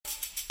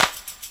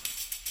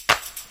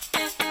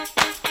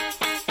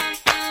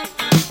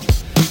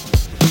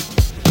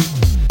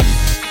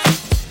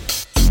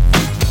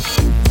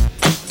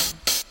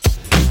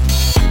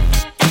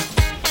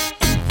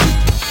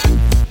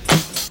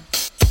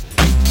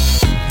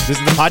This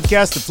is the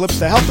podcast that flips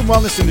the health and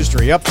wellness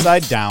industry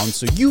upside down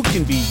so you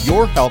can be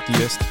your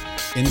healthiest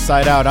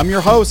inside out. I'm your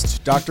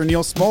host, Dr.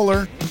 Neil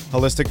Smoller,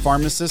 holistic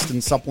pharmacist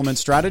and supplement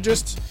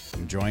strategist.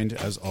 I'm joined,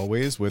 as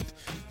always,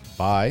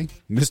 by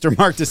Mr.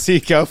 Mark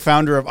DeSico,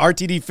 founder of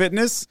RTD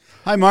Fitness.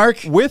 Hi, Mark.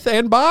 With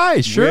and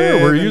by, sure.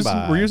 With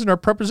We're using our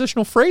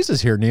prepositional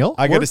phrases here, Neil.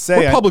 I got to say,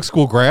 we're public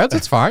school grads.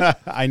 It's fine.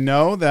 I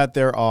know that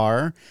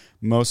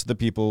most of the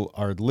people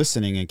are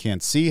listening and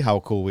can't see how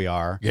cool we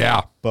are.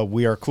 Yeah. But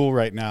we are cool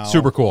right now.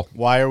 Super cool.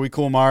 Why are we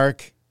cool,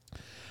 Mark?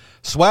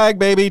 Swag,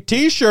 baby.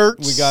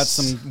 T-shirts. We got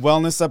some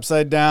Wellness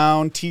Upside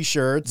Down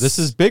T-shirts. This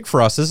is big for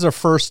us. This is our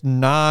first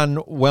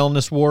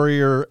non-Wellness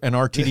Warrior and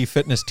RTD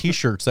Fitness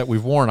T-shirts that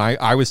we've worn.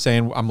 I was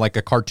saying I'm like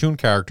a cartoon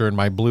character in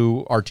my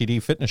blue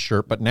RTD Fitness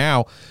shirt, but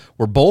now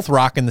we're both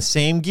rocking the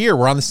same gear.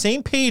 We're on the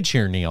same page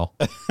here, Neil.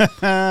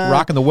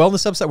 Rocking the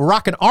Wellness Upside. We're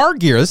rocking our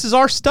gear. This is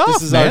our stuff,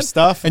 This is man. our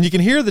stuff. And you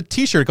can hear the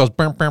T-shirt. It goes.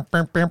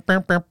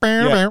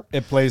 Yeah,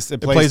 it plays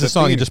It plays the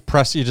song. theme. You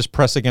just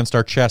press against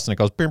our chest, and it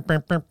goes.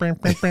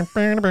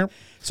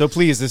 So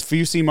please, if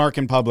you see Mark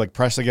in public,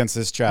 press against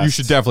his chest. You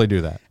should definitely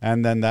do that.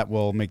 And then that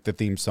will make the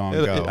theme song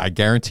go. I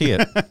guarantee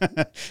it.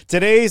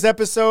 Today's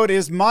episode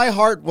is My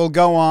Heart Will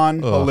Go On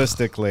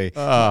Holistically.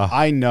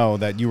 I know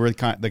that you were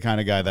the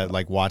kind of guy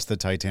that watched the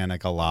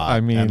Titanic a lot.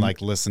 I mean,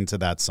 and listened to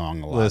that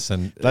song a lot.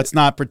 Listen. Let's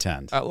not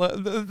pretend.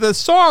 The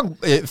song,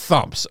 it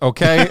thumps,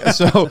 okay?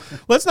 So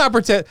let's not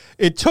pretend.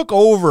 It took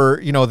over,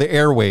 the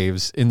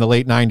airwaves in the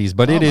late 90s,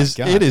 but it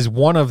is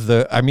one of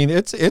the,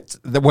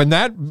 when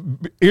that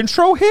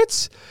intro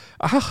hits,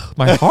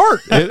 my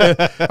heart,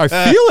 I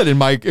feel it in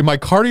my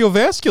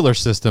cardiovascular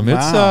system.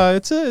 Wow.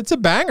 It's a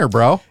banger,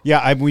 bro.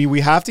 Yeah,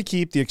 we have to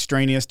keep the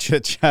extraneous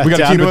chit chat. We got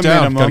to keep it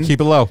down. Got to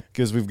keep it low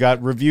because we've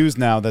got reviews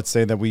now that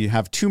say that we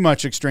have too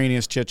much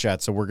extraneous chit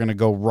chat. So we're going to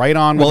go right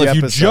on. Well, with the if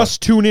you episode.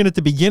 just tune in at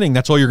the beginning,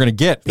 that's all you're going to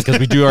get because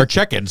we do our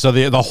check-in. So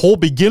the whole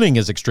beginning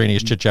is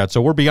extraneous chit chat.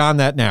 So we're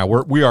beyond that now.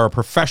 We are a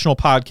professional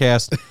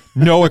podcast.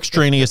 No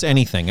extraneous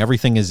anything.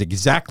 Everything is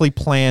exactly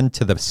planned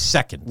to the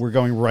second. We're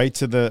going right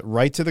to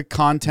the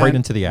content. Right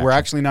into the action. We're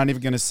actually not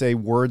even going to say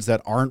words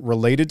that aren't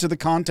related to the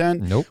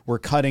content. Nope. We're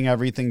cutting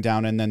everything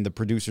down, and then the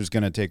producer's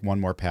going to take one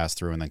more pass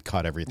through and then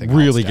cut everything.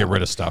 Really else get down.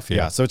 rid of stuff.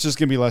 Yeah. So it's just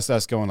going to be less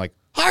us going like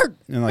heart,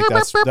 and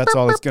that's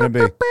all it's going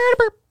to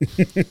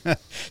be.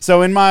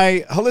 So in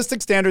my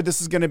holistic standard, this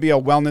is going to be a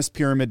wellness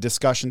pyramid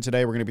discussion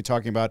today. We're going to be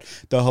talking about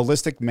the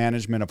holistic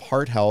management of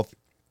heart health.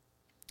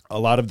 A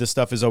lot of this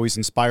stuff is always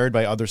inspired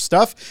by other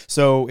stuff.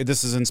 So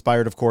this is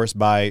inspired, of course,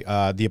 by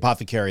the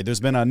apothecary. There's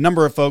been a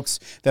number of folks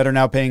that are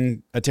now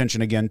paying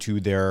attention again to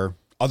their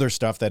other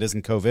stuff that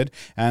isn't COVID.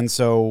 And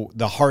so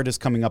the heart is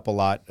coming up a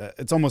lot.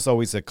 It's almost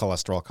always a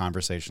cholesterol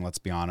conversation, let's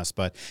be honest.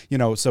 But,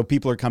 so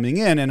people are coming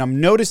in and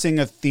I'm noticing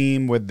a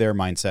theme with their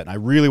mindset. And I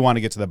really want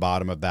to get to the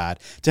bottom of that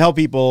to help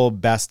people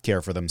best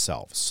care for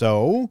themselves.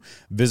 So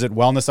visit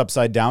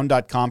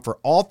wellnessupsidedown.com for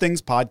all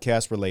things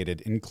podcast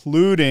related,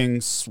 including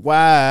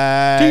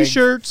swag.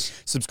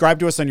 T-shirts. Subscribe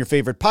to us on your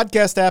favorite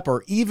podcast app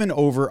or even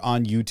over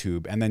on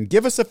YouTube. And then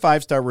give us a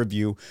 5-star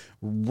review.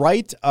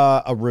 Write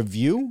a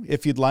review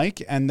if you'd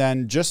like, and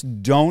then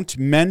just don't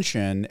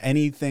mention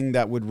anything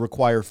that would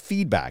require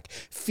feedback.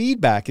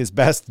 Feedback is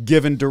best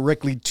given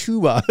directly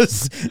to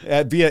us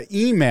via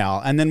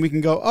email, and then we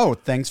can go, oh,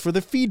 thanks for the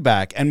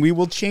feedback, and we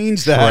will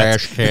change that.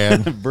 Trash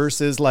can.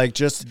 Versus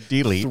just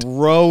delete.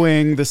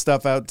 Throwing the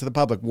stuff out to the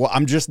public. Well,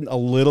 I'm just a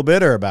little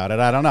bitter about it.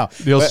 I don't know.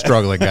 Neil's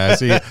struggling, guys.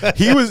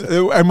 He was,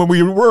 and when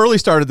we early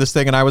started this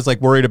thing and I was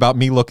worried about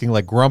me looking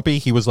grumpy,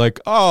 he was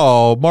like,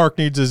 oh, Mark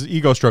needs his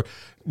ego stroke.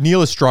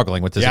 Neil is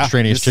struggling with this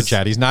extraneous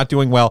chit-chat. He's not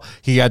doing well.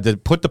 He had to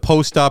put the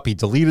post up. He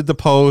deleted the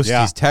post. Yeah.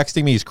 He's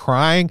texting me. He's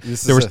crying.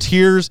 There was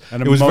tears.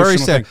 It was very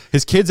sad. Thing.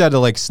 His kids had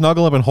to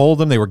snuggle him and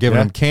hold him. They were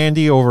giving him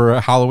candy over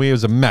Halloween. It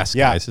was a mess,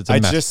 guys. It's a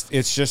mess.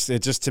 It's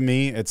just to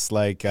me, it's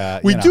like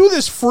we do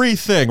this free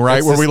thing,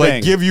 right? Where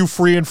we give you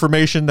free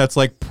information that's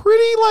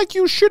pretty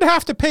you should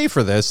have to pay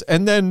for this.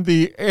 And then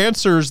the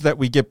answers that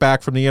we get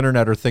back from the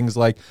internet are things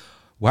like,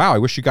 wow, I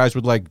wish you guys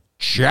would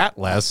chat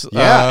less.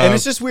 Yeah, and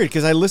it's just weird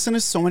because I listen to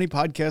so many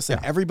podcasts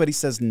and everybody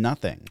says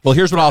nothing. Well,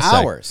 here's what I'll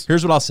say.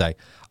 Here's what I'll say.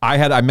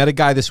 I met a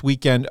guy this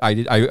weekend.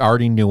 I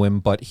already knew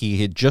him, but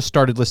he had just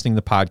started listening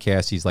to the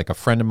podcast. He's a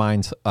friend of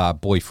mine's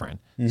boyfriend.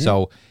 Mm-hmm.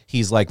 So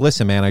he's like,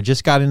 listen, man, I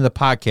just got into the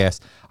podcast.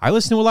 I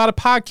listen to a lot of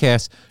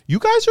podcasts. You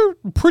guys are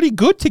pretty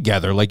good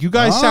together. You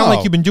guys sound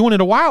like you've been doing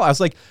it a while. I was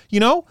like,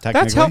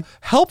 that's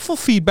helpful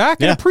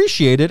feedback and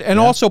appreciated and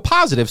also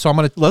positive. So I'm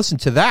going to listen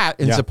to that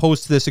as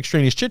opposed to this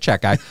extraneous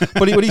chit-chat guy.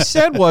 But what he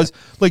said was,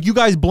 you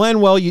guys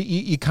blend well.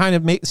 You kind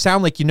of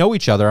sound like you know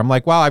each other. I'm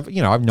like, well,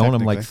 I've known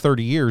him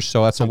 30 years,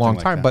 so that's something a long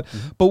time. But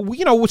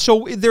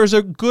so there's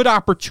a good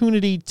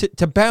opportunity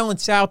to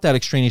balance out that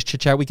extraneous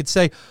chit-chat. We could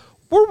say,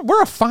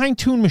 we're a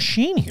fine-tuned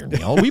machine here,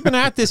 Neil. We've been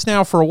at this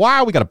now for a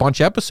while. We got a bunch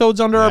of episodes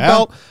under our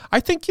belt. I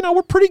think,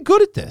 we're pretty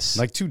good at this.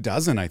 Like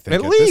 24, I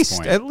think.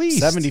 At least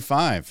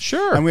 75.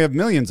 Sure. And we have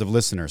millions of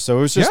listeners. So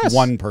it was just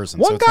one person.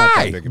 One so guy. Not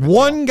that big of a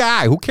one deal.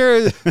 guy. Who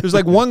cares? There's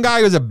like one guy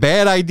who has a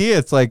bad idea.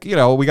 It's like, we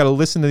got to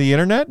listen to the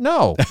internet.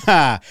 No.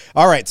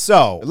 All right.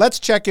 So let's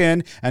check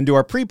in and do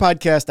our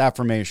pre-podcast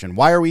affirmation.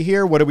 Why are we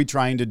here? What are we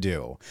trying to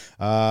do?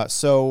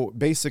 So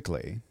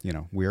basically,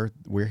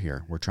 we're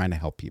here. We're trying to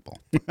help people.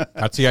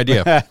 That's the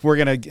idea. We're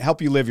going to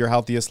help you live your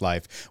healthiest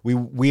life.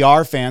 We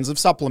are fans of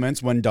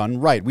supplements when done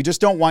right. We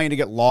just don't want you to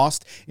get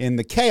lost in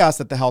the chaos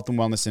that the health and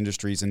wellness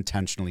industries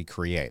intentionally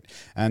create.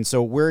 And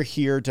so we're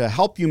here to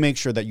help you make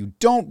sure that you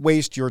don't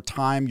waste your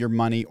time, your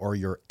money, or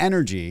your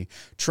energy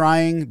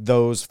trying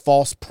those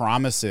false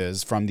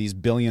promises from these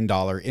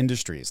billion-dollar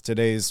industries.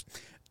 Today's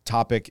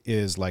topic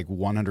is like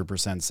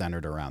 100%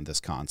 centered around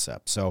this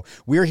concept. So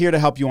we're here to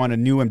help you on a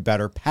new and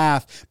better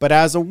path. But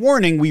as a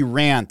warning, we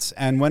rant.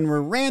 And when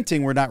we're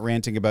ranting, we're not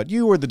ranting about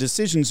you or the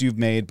decisions you've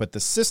made, but the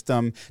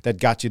system that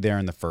got you there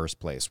in the first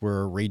place.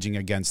 We're raging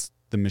against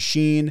the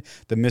machine,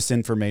 the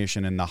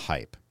misinformation, and the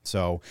hype.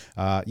 So,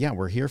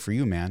 we're here for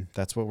you, man.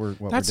 That's what we're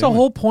doing. That's the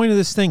whole point of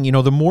this thing.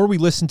 The more we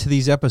listen to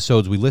these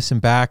episodes, we listen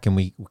back and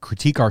we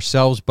critique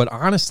ourselves. But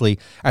honestly,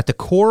 at the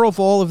core of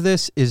all of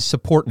this is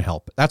support and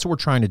help. That's what we're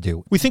trying to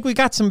do. We think we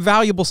got some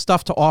valuable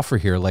stuff to offer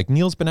here. Like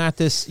Neil's been at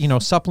this,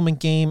 supplement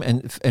game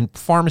and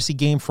pharmacy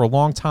game for a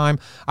long time.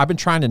 I've been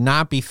trying to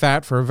not be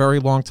fat for a very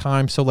long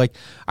time. So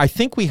I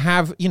think we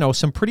have,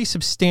 some pretty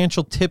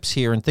substantial tips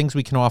here and things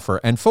we can offer.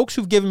 And folks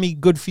who've given me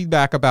good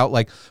feedback about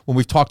when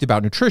we've talked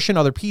about nutrition,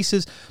 other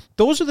pieces,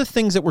 those are the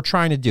things that we're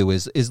trying to do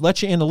is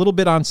let you in a little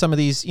bit on some of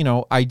these,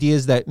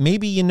 ideas that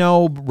maybe,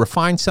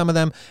 refine some of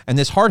them. And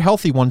this heart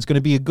healthy one is going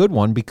to be a good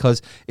one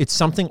because it's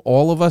something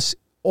all of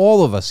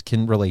us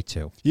can relate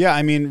to. Yeah,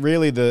 I mean,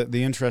 really the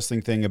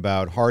interesting thing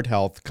about heart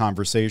health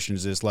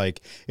conversations is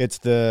it's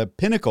the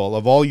pinnacle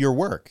of all your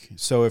work.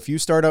 So if you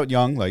start out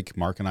young, like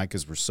Mark and I,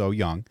 because we're so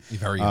young,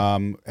 very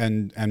young.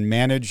 And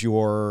manage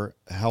your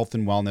health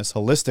and wellness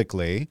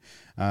holistically,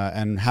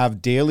 and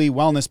have daily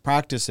wellness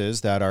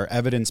practices that are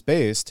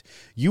evidence-based,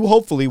 you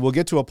hopefully will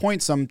get to a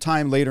point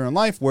sometime later in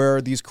life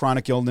where these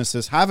chronic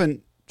illnesses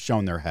haven't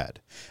shown their head.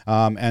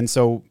 And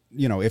so,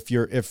 if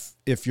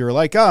you're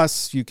like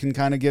us, you can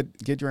kind of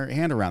get your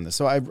hand around this.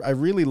 So I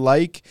really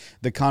like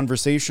the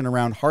conversation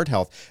around heart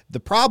health. The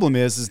problem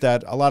is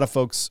that a lot of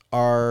folks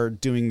are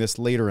doing this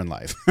later in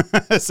life.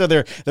 So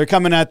they're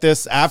coming at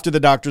this after the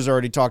doctors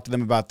already talked to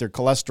them about their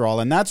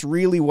cholesterol. And that's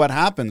really what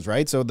happens,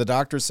 right? So the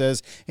doctor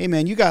says, hey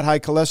man, you got high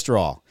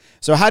cholesterol.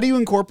 So how do you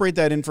incorporate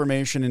that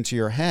information into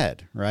your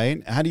head,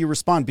 right? How do you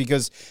respond?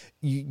 Because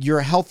you're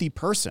a healthy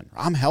person.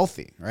 I'm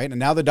healthy, right? And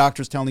now the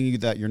doctor's telling you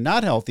that you're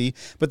not healthy,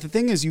 but the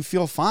thing is you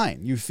feel fine.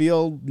 You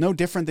feel no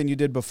different than you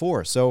did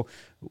before. So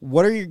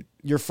what are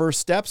your first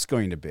steps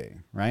going to be,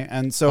 right?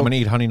 And so I'm going to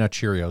eat Honey Nut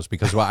Cheerios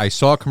because I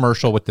saw a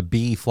commercial with the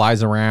bee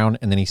flies around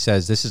and then he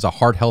says, this is a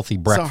heart healthy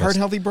breakfast. It's a heart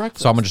healthy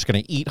breakfast. So I'm just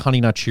going to eat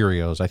Honey Nut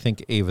Cheerios. I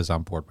think Ava's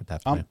on board with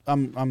that plan.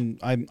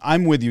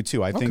 I'm with you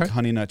too. I think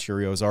Honey Nut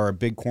Cheerios are a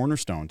big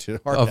cornerstone to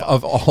heart health.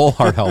 Of all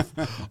heart health,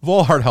 of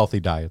all heart healthy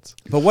diets.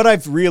 But what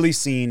I've really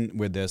seen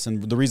with this,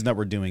 and the reason that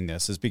we're doing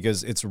this is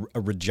because it's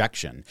a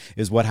rejection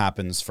is what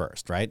happens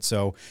first, right?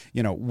 So,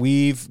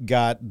 we've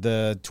got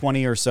the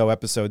 20 or so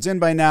episodes in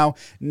by now.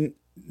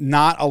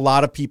 Not a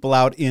lot of people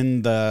out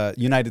in the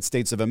United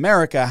States of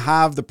America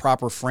have the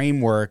proper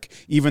framework,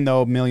 even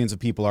though millions of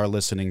people are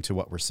listening to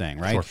what we're saying,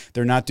 right? Sure.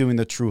 They're not doing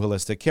the true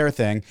holistic care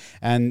thing.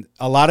 And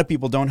a lot of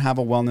people don't have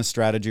a wellness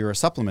strategy or a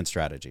supplement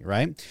strategy,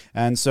 right?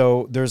 And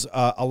so there's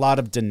a lot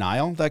of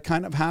denial that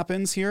kind of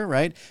happens here,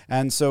 right?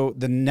 And so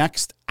the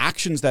next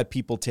actions that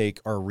people take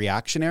are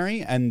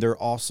reactionary and they're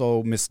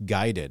also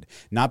misguided,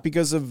 not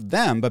because of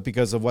them, but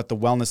because of what the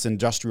wellness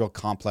industrial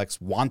complex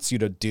wants you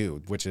to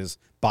do, which is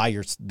buy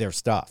their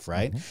stuff,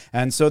 right? Mm-hmm.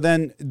 And so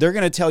then they're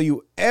going to tell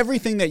you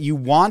everything that you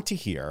want to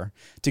hear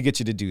to get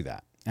you to do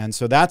that. And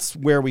so that's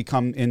where we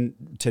come in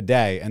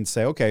today and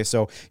say, okay,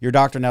 so your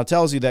doctor now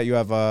tells you that you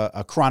have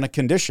a chronic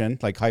condition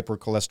like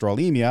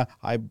hypercholesterolemia,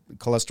 high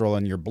cholesterol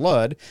in your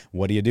blood.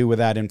 What do you do with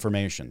that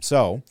information?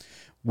 So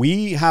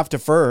we have to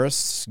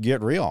first get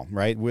real,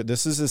 right?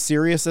 This is as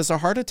serious as a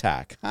heart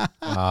attack.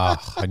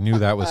 I knew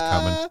that was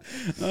coming.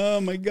 Oh,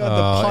 my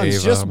God, the puns.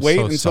 Ava, Just wait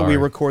so until sorry.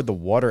 we record the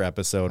water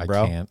episode,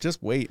 bro. I can't.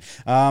 Just wait.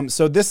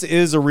 So this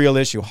is a real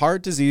issue.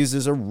 Heart disease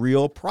is a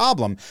real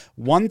problem.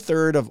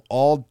 1/3 of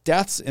all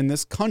deaths in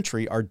this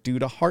country are due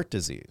to heart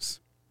disease.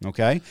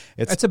 Okay,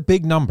 it's a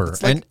big number,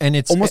 it's like and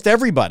it's almost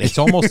everybody. It's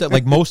almost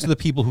like most of the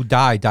people who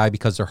die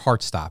because their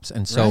heart stops,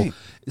 and so Right.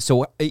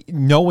 so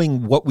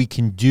knowing what we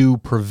can do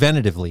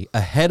preventatively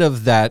ahead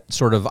of that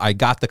sort of I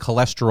got the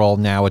cholesterol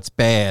now it's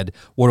bad.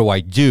 What do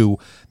I do?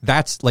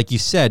 That's like you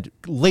said,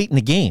 late in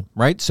the game,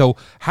 right? So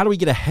how do we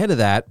get ahead of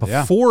that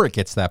before it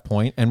gets to that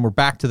point? And we're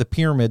back to the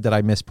pyramid that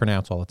I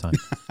mispronounce all the time.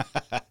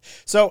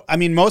 So, I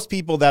mean, most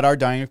people that are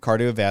dying of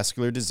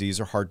cardiovascular disease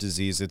or heart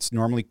disease, it's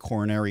normally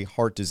coronary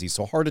heart disease,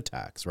 so heart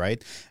attacks,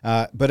 right?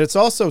 But it's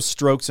also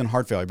strokes and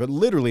heart failure. But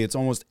literally, it's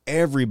almost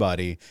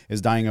everybody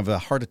is dying of a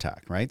heart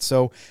attack, right?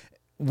 So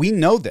we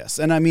know this.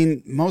 And I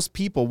mean, most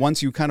people,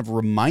 once you kind of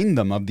remind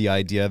them of the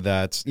idea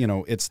that, you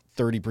know, it's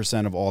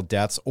 30% of all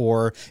deaths,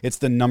 or it's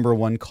the number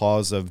one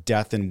cause of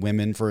death in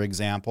women, for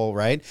example,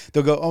 right?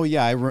 They'll go, oh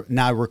yeah,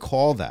 now I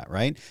recall that,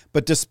 right?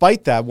 But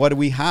despite that, what do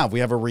we have? We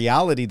have a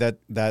reality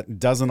that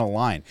doesn't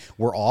align.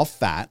 We're all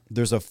fat.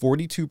 There's a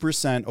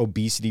 42%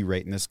 obesity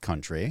rate in this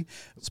country.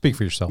 Speak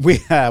for yourself.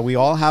 We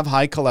all have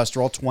high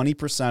cholesterol.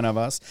 20% of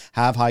us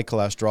have high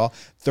cholesterol.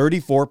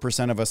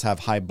 34% of us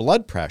have high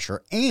blood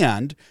pressure,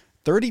 and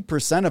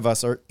 30% of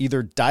us are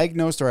either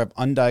diagnosed or have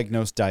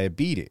undiagnosed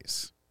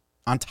diabetes.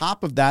 On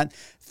top of that,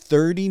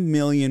 30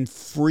 million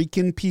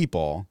freaking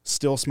people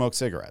still smoke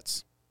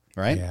cigarettes,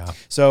 right? Yeah.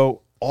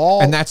 So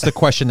and that's the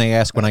question they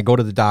ask when I go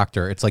to the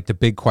doctor. It's like the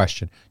big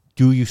question.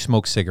 Do you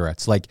smoke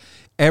cigarettes? Like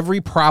every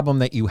problem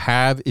that you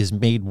have is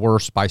made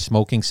worse by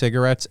smoking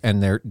cigarettes.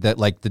 And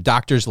the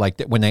doctors, like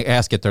that when they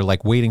ask it, they're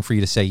like waiting for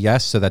you to say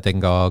yes so that they can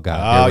go, oh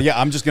God. Oh yeah,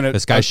 I'm just going to.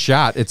 This guy's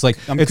shot. It's like.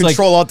 It's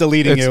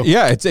Control-Alt-Deleting you.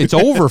 Yeah, it's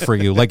over for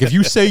you. Like if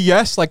you say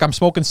yes, like I'm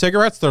smoking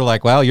cigarettes, they're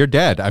like, well, you're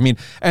dead. I mean,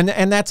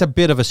 and that's a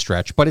bit of a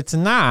stretch, but it's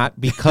not,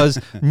 because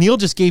Neil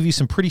just gave you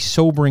some pretty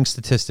sobering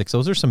statistics.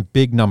 Those are some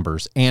big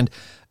numbers. And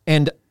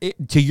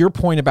to your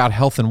point about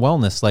health and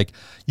wellness, like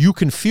you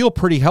can feel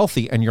pretty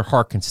healthy and your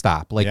heart can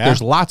stop. Like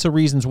there's lots of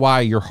reasons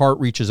why your heart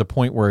reaches a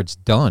point where it's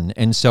done.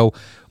 And so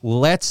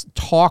let's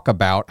talk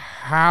about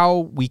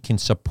how we can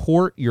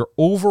support your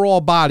overall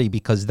body,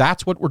 because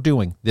that's what we're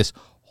doing. This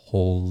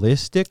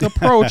holistic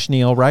approach,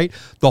 Neil, right?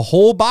 The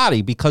whole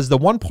body, because the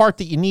one part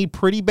that you need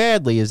pretty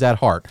badly is that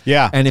heart.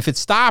 Yeah. And if it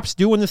stops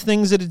doing the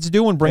things that it's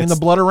doing, bringing the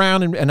blood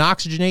around and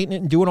oxygenating it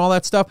and doing all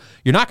that stuff,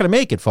 you're not going to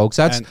make it, folks.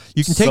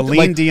 You can take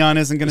Celine Dion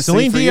isn't going to sing for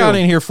Celine Dion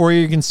in here for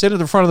you. You can sit at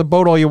the front of the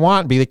boat all you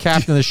want and be the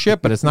captain of the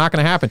ship, but it's not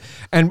going to happen.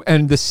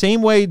 And the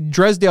same way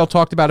Dresdale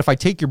talked about, if I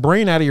take your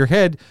brain out of your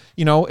head,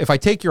 you know, if I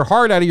take your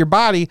heart out of your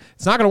body,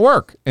 it's not going to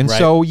work. And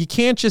so you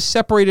can't just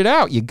separate it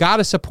out. You got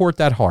to support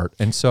that heart.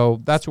 And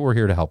so that's what we're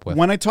here to help with.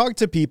 When I talk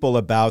to people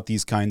about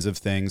these kinds of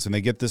things and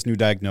they get this new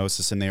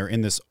diagnosis and they're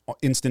in this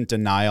instant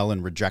denial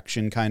and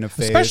rejection kind of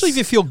phase. Especially if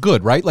you feel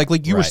good, right?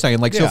 Like you were saying,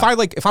 like, so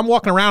if I'm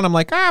walking around, I'm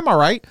like, I'm all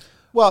right.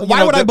 Well,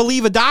 why would I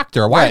believe a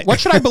doctor? What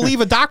should I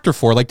believe a doctor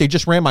for? Like they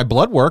just ran my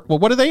blood work. Well,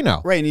 what do they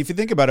know? Right. And if you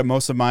think about it,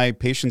 most of my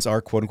patients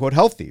are quote unquote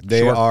healthy.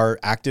 They are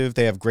active.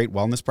 They have great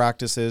wellness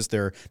practices.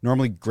 They're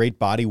normally great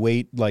body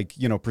weight, like,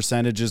 you know,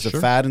 percentages of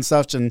fat and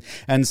such. And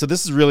so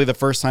this is really the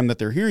first time that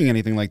they're hearing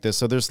anything like this.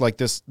 So there's like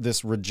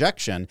this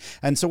rejection.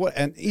 And so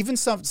and even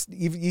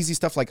easy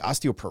stuff like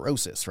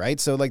osteoporosis, right?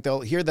 So like they'll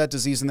hear that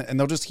disease and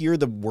they'll just hear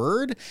the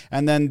word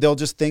and then they'll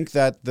just think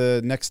that the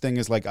next thing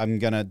is like, I'm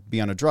going to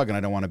be on a drug and I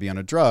don't want to be on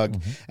a drug.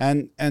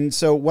 And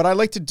so what I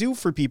like to do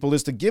for people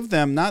is to give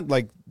them not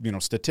like, you know,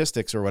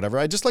 statistics or whatever.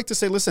 I just like to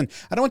say, listen,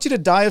 I don't want you to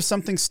die of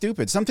something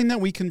stupid, something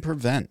that we can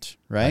prevent,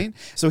 right?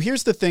 So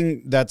here's the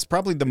thing that's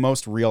probably the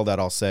most real that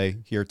I'll say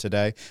here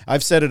today.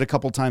 I've said it a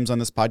couple times on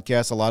this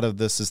podcast. A lot of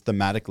this is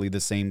thematically the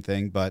same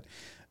thing, but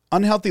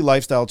unhealthy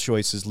lifestyle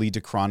choices lead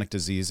to chronic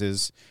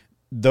diseases.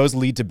 Those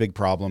lead to big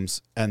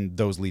problems, and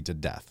those lead to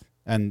death.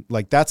 And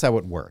like, that's how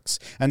it works.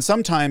 And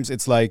sometimes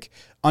it's like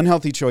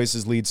unhealthy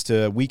choices leads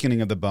to weakening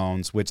of the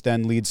bones, which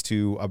then leads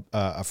to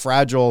a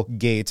fragile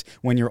gait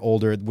when you're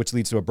older, which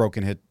leads to a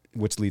broken hip,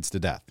 which leads to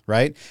death,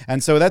 right?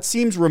 And so that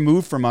seems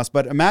removed from us,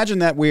 but imagine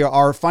that we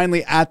are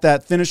finally at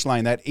that finish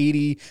line, that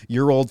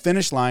 80-year-old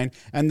finish line,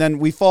 and then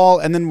we fall,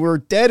 and then we're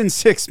dead in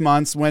 6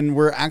 months when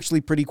we're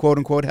actually pretty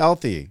quote-unquote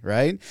healthy,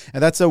 right?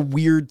 And that's a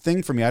weird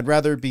thing for me. I'd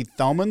rather be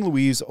Thelma and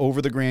Louise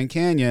over the Grand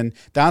Canyon.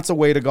 That's a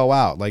way to go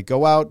out. Like,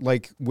 go out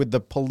like with the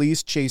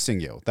police chasing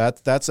you.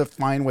 That's a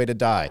fine way to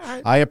die.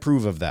 I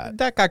approve of that.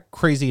 That got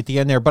crazy at the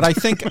end there, but I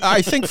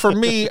think for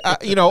me,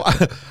 you know,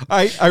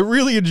 I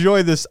really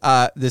enjoy this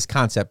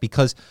concept.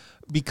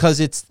 Because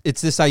it's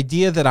this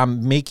idea that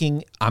I'm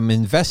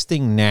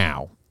investing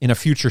now in a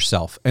future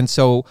self. And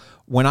so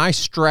when I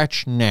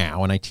stretch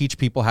now and I teach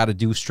people how to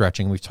do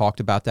stretching, we've talked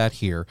about that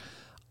here,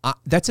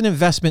 that's an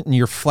investment in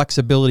your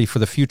flexibility for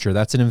the future.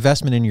 That's an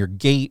investment in your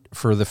gait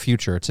for the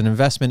future. It's an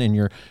investment in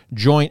your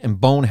joint and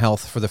bone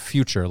health for the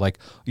future, like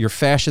your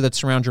fascia that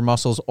surrounds your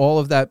muscles, all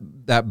of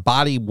that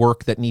body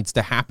work that needs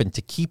to happen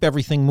to keep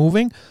everything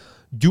moving.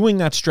 Doing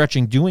that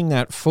stretching, doing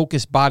that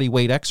focused body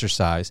weight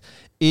exercise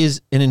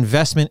is an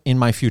investment in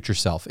my future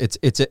self.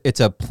 It's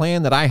a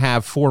plan that I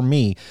have for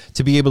me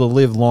to be able to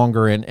live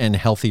longer and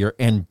healthier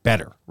and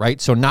better, right?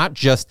 So not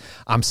just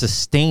I'm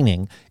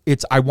sustaining,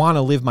 it's I want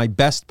to live my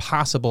best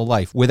possible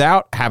life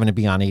without having to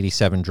be on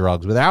 87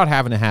 drugs, without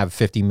having to have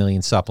 50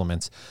 million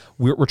supplements.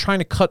 We're trying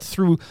to cut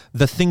through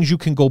the things you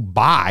can go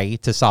buy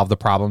to solve the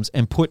problems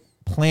and put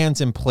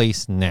plans in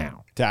place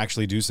now. to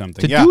actually do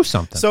something. Do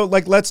something. So,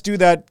 like, let's do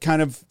that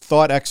kind of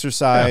thought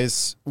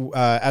exercise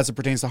as it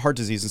pertains to heart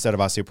disease instead of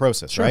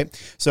osteoporosis, right?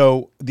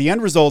 So, the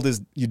end result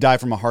is you die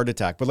from a heart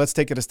attack. But let's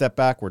take it a step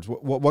backwards.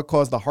 What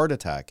caused the heart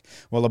attack?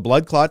 Well, a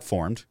blood clot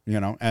formed,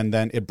 and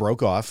then it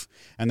broke off,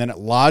 and then it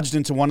lodged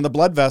into one of the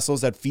blood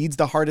vessels that feeds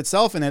the heart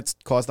itself, and it's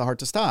caused the heart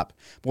to stop.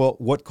 Well,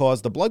 what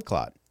caused the blood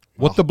clot?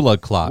 The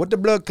blood clot? What the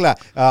blood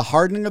clot?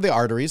 Hardening of the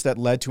arteries that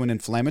led to an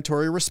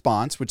inflammatory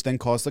response, which then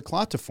caused the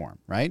clot to form,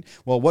 right?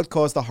 Well, what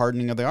caused the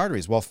hardening of the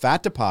arteries? Well,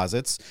 fat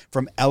deposits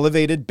from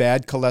elevated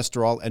bad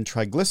cholesterol and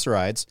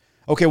triglycerides.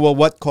 Okay, well,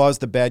 what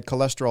caused the bad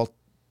cholesterol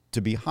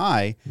to be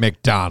high?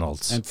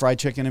 McDonald's. And fried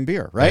chicken and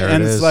beer, right? There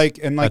and it it's is. like,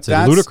 that's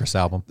a ludicrous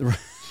album.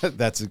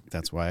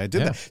 That's why I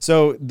did that.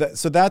 So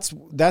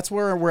that's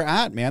where we're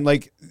at, man.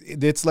 Like,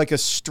 it's like a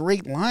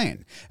straight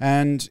line,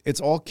 and it's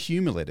all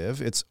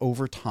cumulative. It's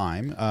over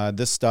time.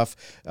 This stuff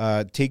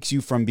takes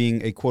you from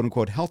being a quote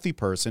unquote healthy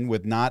person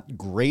with not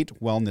great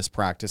wellness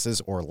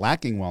practices or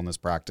lacking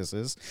wellness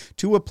practices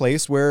to a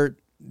place where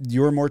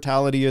your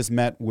mortality is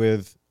met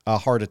with a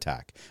heart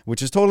attack,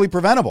 which is totally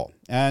preventable.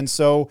 And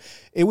so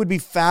it would be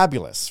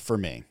fabulous for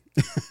me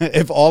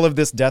if all of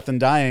this death and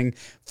dying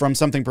from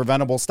something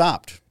preventable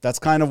stopped. That's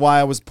kind of why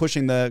I was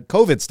pushing the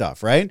COVID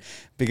stuff, right?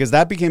 Because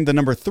that became the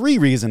number 3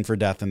 reason for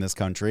death in this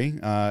country.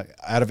 Out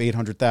of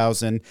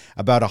 800,000,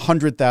 about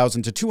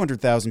 100,000 to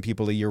 200,000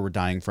 people a year were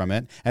dying from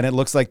it. And it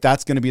looks like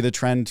that's going to be the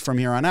trend from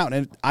here on out.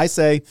 And I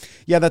say,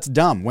 yeah, that's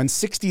dumb. When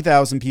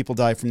 60,000 people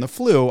die from the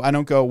flu, I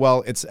don't go,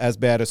 well, it's as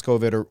bad as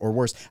COVID or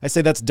worse. I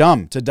say that's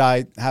dumb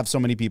to have so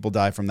many people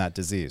die from that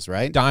disease,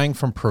 right? Dying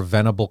from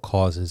preventable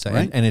causes.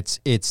 Right. And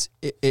it's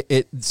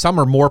some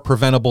are more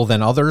preventable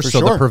than others. For so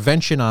sure. The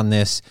prevention on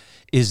this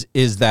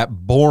is that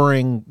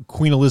boring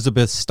Queen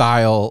Elizabeth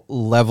style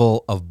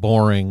level of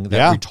boring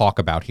that we talk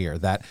about here.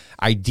 That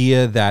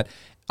idea that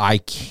I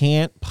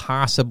can't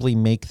possibly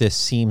make this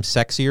seem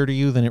sexier to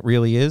you than it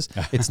really is.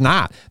 It's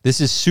not.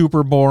 This is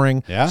super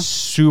boring,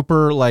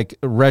 super like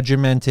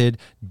regimented,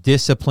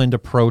 disciplined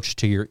approach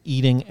to your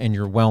eating and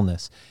your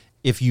wellness.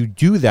 If you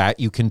do that,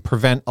 you can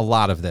prevent a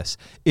lot of this.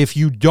 If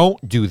you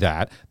don't do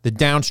that, the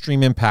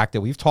downstream impact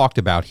that we've talked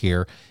about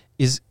here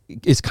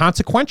is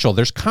consequential.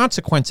 There's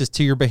consequences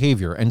to your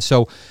behavior. And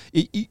so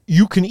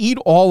you can eat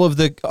all of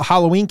the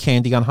Halloween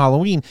candy on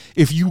Halloween.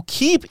 If you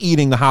keep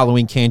eating the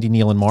Halloween candy,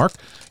 Neil and Mark,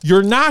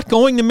 you're not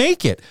going to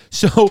make it.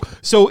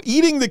 So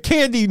eating the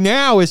candy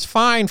now is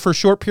fine for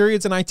short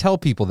periods. And I tell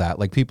people that.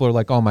 Like, people are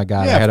like, oh my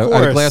God, I had a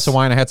glass of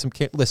wine. I had some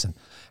candy. Listen,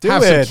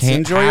 have some candy.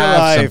 Enjoy your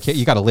life.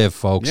 You got to live,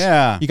 folks.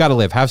 Yeah. You got to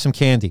live. Have some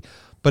candy.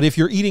 But if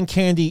you're eating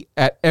candy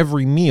at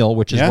every meal,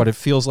 which is what it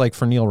feels like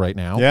for Neil right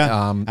now,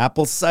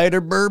 apple cider,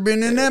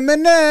 bourbon, and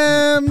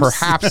M&Ms.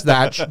 Perhaps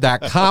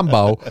that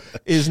combo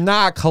is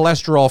not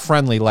cholesterol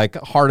friendly, like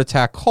Heart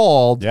Attack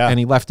called, and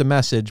he left a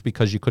message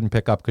because you couldn't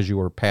pick up because you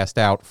were passed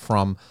out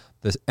from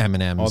the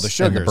M&Ms all the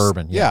sugars. and the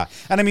bourbon. Yeah.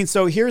 And I mean,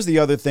 so here's the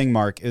other thing,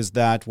 Mark, is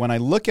that when I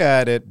look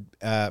at it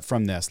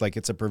from this, like,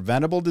 it's a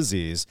preventable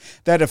disease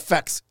that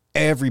affects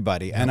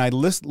everybody. And I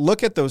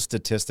look at those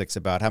statistics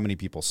about how many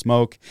people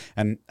smoke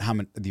and how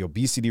many, the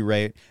obesity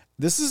rate.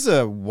 This is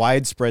a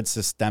widespread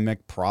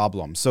systemic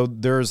problem. So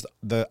there's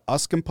the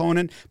us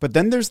component, but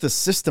then there's the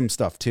system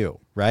stuff too,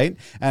 right?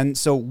 And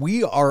so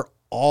we are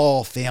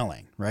all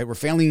failing, right? We're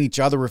failing each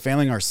other. We're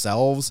failing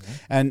ourselves.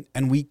 And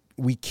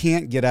we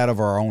can't get out of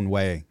our own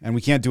way, and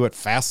we can't do it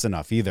fast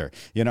enough either,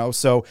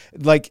 So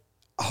like,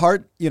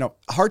 heart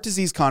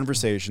disease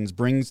conversations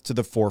brings to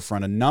the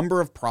forefront a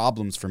number of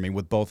problems for me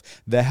with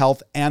both the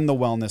health and the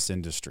wellness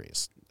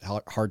industries.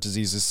 Heart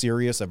disease is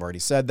serious. I've already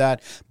said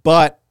that,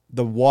 but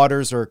the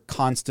waters are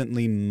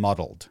constantly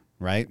muddled,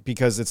 right?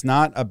 Because it's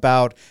not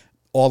about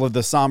all of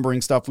the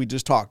sombering stuff we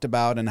just talked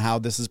about and how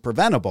this is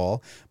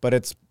preventable, but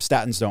it's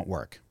statins don't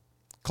work.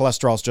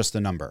 Cholesterol's just a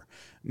number.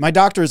 My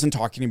doctor isn't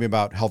talking to me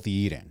about healthy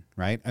eating,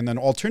 right? And then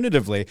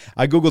alternatively,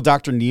 I Googled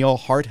Dr. Neil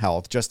Heart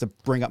Health just to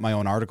bring up my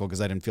own article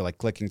because I didn't feel like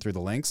clicking through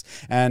the links.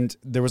 And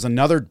there was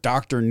another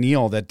Dr.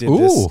 Neil that did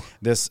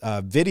this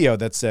video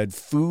that said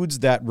foods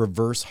that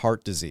reverse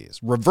heart disease.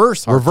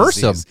 Reverse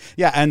disease. Them.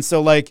 Yeah, and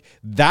so like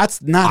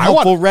that's not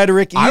helpful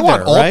rhetoric either, I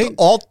want right?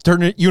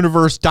 alternate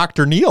universe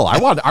Dr. Neil. I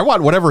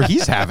want whatever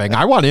he's having.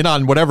 I want in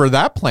on whatever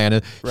that plan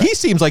is. Right. He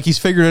seems like he's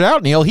figured it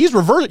out, Neil. He's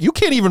reversed. You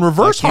can't even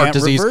reverse heart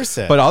disease.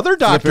 It. But other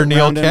Dr.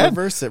 Neil can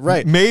reverse it.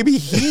 Right. Maybe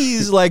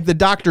he's like the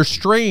Doctor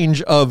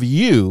Strange of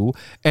you,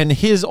 and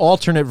his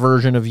alternate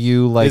version of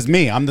you, like, is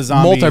me. I'm the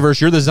zombie.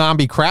 Multiverse. You're the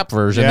zombie crap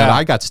version that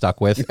I got stuck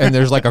with. And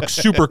there's like a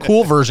super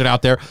cool version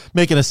out there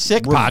making a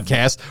sick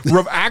podcast,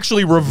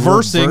 actually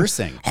reversing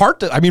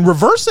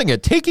reversing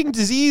it, taking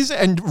disease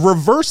and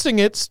reversing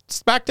it,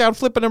 back down,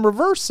 flipping and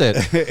reverse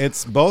it.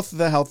 It's both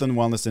the health and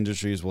wellness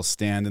industries will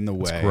stand in the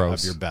way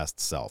of your best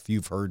self.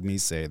 You've heard me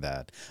say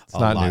that a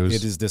lot. News.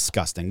 It is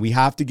disgusting. We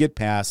have to get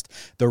past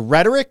the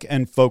rhetoric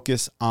and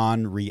focus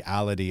on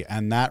reality. reality,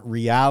 and that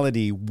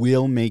reality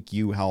will make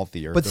you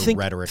healthier. But the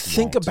rhetoric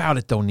think won't. about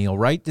it though, Neil,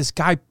 right? This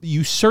guy,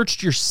 you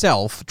searched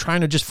yourself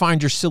trying to just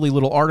find your silly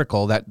little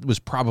article that was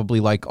probably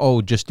like,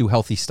 oh, just do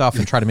healthy stuff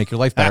and try to make your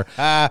life better.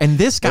 And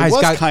this guy's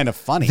got kind of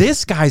funny.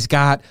 This guy's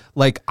got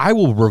like, I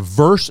will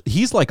reverse.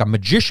 He's like a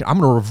magician. I'm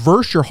going to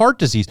reverse your heart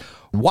disease.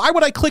 Why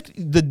would I click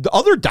the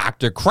other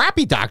doctor,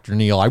 crappy Dr.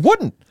 Neil? I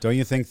wouldn't. Don't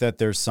you think that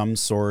there's some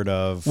sort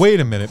of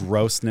wait a minute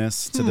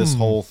grossness to this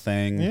whole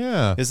thing?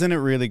 Yeah. Isn't it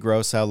really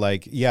gross how,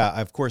 like,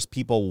 yeah, of course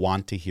people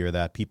want to hear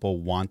that. People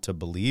want to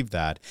believe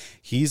that.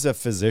 He's a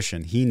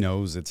physician. He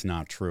knows it's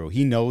not true.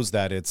 He knows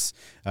that it's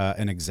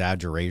an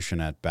exaggeration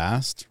at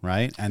best,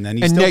 right? And then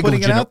he's still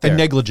putting it out there. And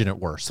negligent at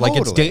worst. Totally.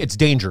 Like it's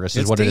dangerous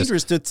is what it is.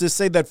 It's dangerous to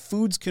say that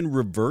foods can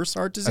reverse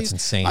heart disease. That's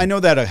insane. I know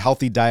that a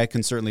healthy diet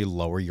can certainly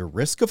lower your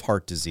risk of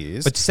heart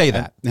disease. But say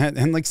that.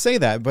 And like say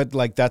that, but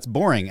like that's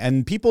boring.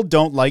 And people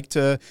don't like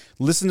to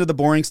listen to the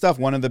boring stuff.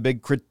 One of the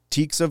big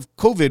critiques of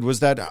COVID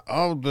was that,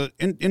 oh, the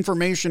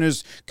information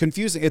is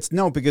confusing. It's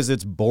no, because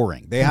it's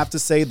boring. They have to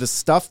say the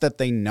stuff that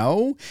they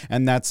know,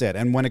 and that's it.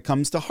 And when it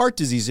comes to heart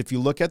disease, if you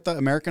look at the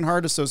American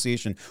Heart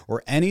Association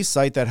or any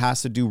site that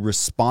has to do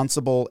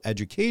responsible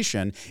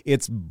education,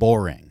 it's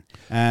boring.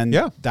 And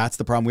that's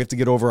the problem. We have to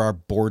get over our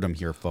boredom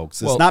here,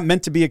 folks. It's not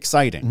meant to be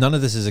exciting. None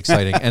of this is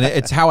exciting. And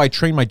it's how I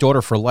train my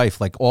daughter for life.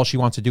 Like, all she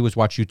wants to do is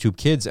watch YouTube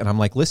Kids. And I'm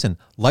like, listen,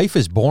 life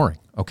is boring.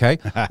 Okay.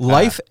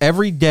 Life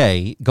every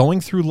day,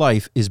 going through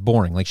life is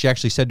boring. Like, she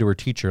actually said to her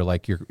teacher,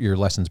 like, your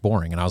lesson's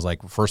boring. And I was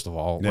like, first of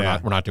all, we're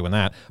not doing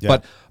that. Yeah.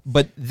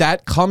 But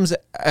that comes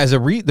as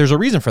there's a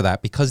reason for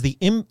that, because the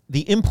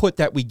input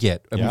that we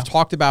get, and we've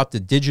talked about the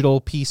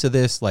digital piece of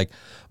this, like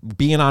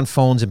being on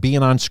phones and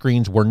being on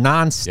screens, we're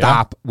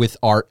nonstop with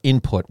our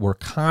input. We're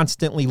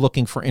constantly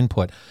looking for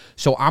input.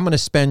 So I'm going to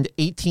spend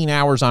 18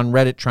 hours on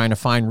Reddit trying to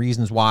find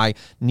reasons why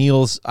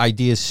Neil's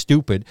idea is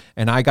stupid.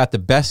 And I got the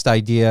best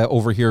idea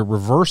over here,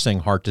 reversing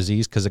heart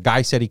disease, because a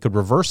guy said he could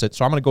reverse it.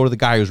 So I'm going to go to the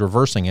guy who's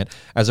reversing it,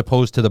 as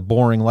opposed to the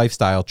boring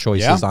lifestyle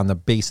choices on the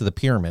base of the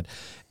pyramid.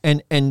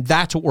 And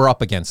that's what we're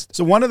up against.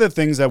 So one of the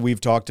things that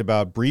we've talked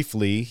about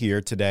briefly here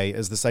today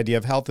is this idea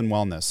of health and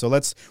wellness. So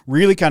let's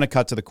really kind of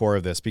cut to the core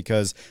of this,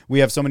 because we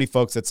have so many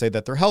folks that say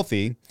that they're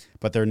healthy,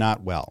 but they're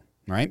not well,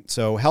 right?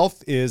 So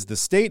health is the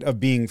state of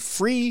being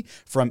free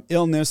from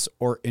illness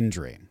or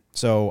injury.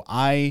 So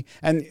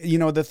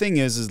the thing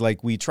is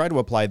like, we try to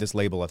apply this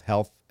label of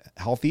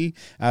healthy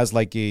as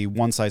like a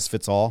one size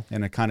fits all,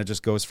 and it kind of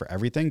just goes for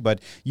everything. But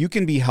you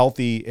can be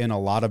healthy in a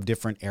lot of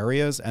different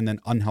areas and then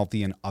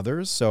unhealthy in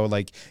others. So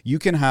like, you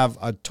can have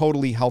a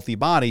totally healthy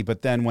body,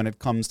 but then when it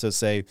comes to,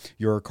 say,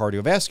 your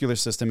cardiovascular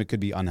system, it could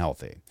be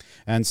unhealthy.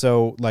 And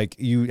so like,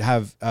 you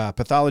have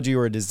pathology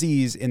or a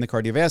disease in the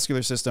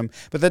cardiovascular system,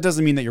 but that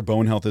doesn't mean that your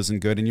bone health isn't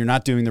good and you're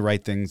not doing the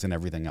right things and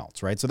everything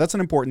else, right? So that's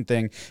an important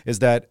thing, is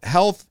that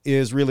health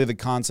is really the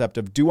concept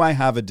of, do I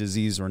have a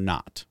disease or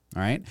not?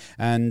 All right.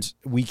 And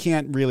we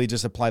can't really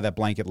just apply that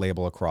blanket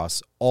label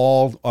across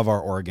all of our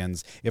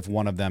organs if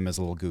one of them is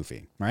a little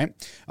goofy, right?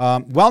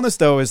 Wellness,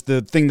 though, is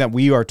the thing that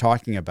we are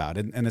talking about.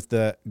 And it's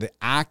the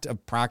act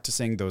of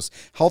practicing those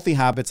healthy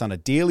habits on a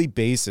daily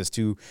basis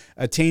to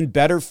attain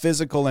better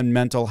physical and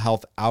mental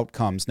health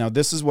outcomes. Now,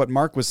 this is what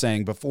Mark was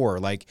saying before.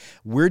 Like,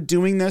 we're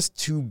doing this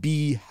to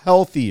be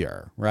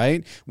healthier,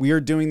 right? We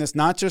are doing this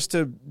not just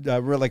to,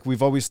 like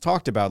we've always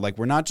talked about, like,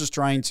 we're not just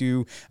trying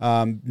to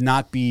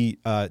not be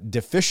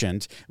deficient.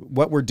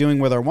 What we're doing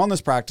with our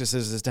wellness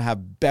practices is to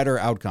have better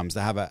outcomes,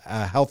 to have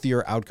a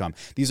healthier outcome.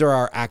 These are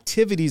our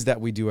activities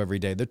that we do every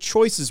day, the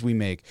choices we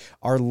make,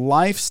 our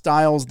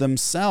lifestyles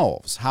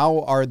themselves. How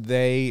are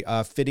they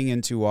fitting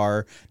into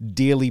our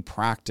daily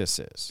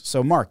practices?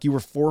 So, Mark, you were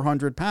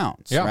 400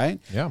 pounds, right?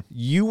 Yeah.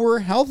 You were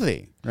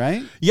healthy,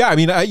 right? Yeah, I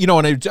mean,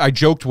 and I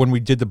joked when we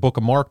did the Book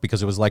of Mark,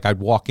 because it was like, I'd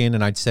walk in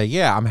and I'd say,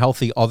 yeah, I'm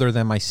healthy other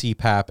than my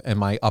CPAP and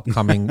my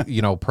upcoming,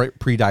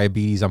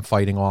 pre-diabetes I'm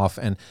fighting off.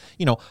 And,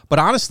 but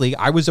honestly,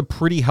 I was a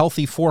pretty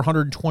healthy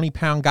 420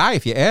 pound guy.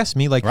 If you ask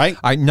me, like, right.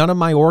 None of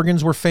my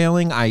organs were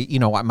failing.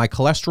 My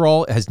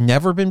cholesterol has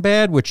never been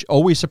bad, which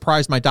always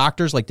surprised my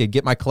doctors. Like, they'd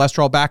get my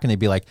cholesterol back and they'd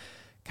be like,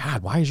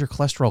 God, why is your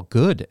cholesterol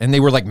good? And they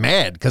were like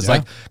mad because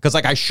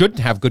I shouldn't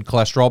have good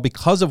cholesterol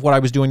because of what I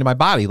was doing to my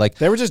body. Like,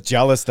 they were just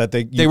jealous that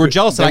they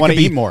jealous that I want could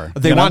to eat more.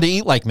 They wanted to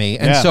eat like me,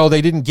 and so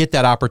they didn't get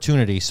that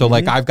opportunity. So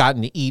like, I've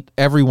gotten to eat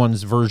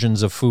everyone's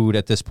versions of food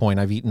at this point.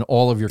 I've eaten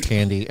all of your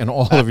candy and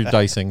all of your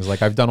dicings.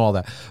 Like, I've done all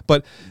that.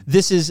 But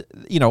this is,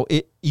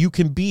 you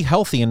can be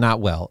healthy and not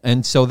well,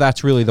 and so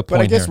that's really the point.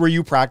 But I guess here. Were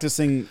you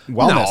practicing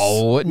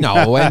wellness?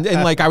 No, and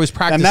like I was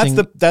practicing.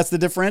 And that's the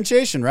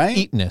differentiation, right?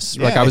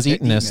 Eatiness. Like, I was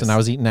eating this and I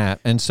was eating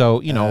that, and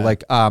so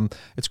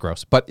it's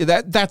gross. But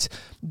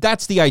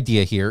that's the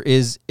idea here.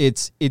 Is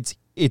it's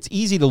it's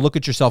easy to look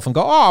at yourself and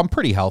go, oh, I'm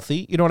pretty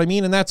healthy. You know what I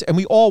mean? And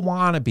we all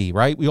want to be,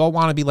 right? We all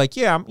want to be like,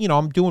 yeah,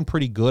 I'm doing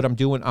pretty good. I'm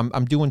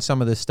doing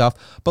some of this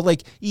stuff. But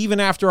like, even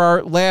after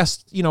our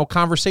last,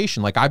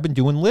 conversation, like I've been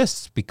doing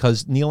lists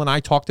because Neil and I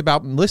talked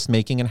about list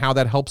making and how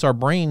that helps our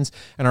brains,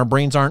 and our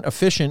brains aren't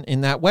efficient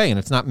in that way. And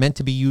it's not meant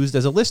to be used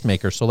as a list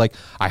maker. So like,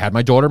 I had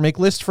my daughter make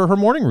lists for her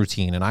morning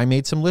routine, and I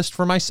made some lists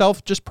for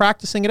myself, just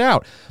practicing it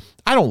out.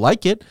 I don't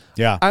like it.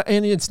 Yeah.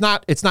 And it's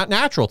not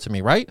natural to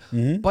me. Right.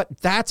 Mm-hmm.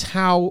 But that's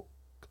how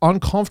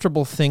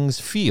uncomfortable things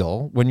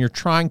feel when you're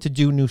trying to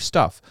do new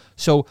stuff.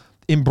 So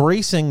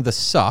embracing the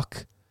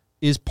suck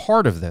is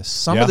part of this.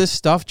 Some of this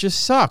stuff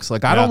just sucks.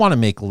 Like, I don't want to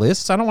make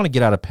lists. I don't want to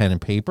get out a pen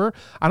and paper.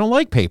 I don't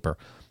like paper.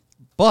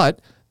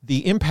 But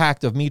the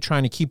impact of me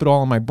trying to keep it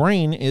all in my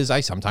brain is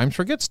I sometimes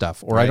forget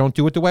stuff, or I don't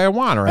do it the way I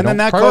want, or I don't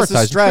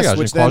prioritize stress,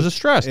 which causes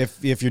stress.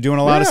 If you're doing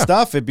a lot of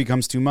stuff, it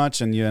becomes too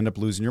much, and you end up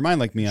losing your mind,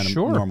 like me on a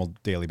normal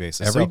daily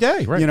basis. Every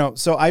day, right?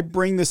 So I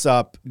bring this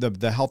up,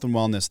 the health and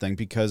wellness thing,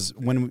 because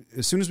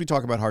as soon as we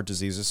talk about heart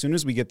disease, as soon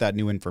as we get that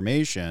new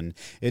information,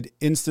 it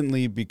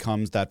instantly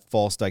becomes that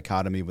false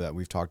dichotomy that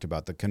we've talked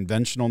about, the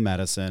conventional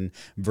medicine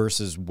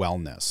versus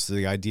wellness.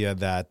 The idea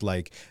that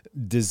like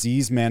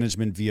disease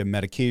management via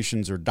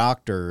medications or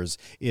doctors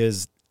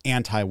is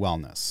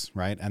anti-wellness,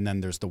 right? And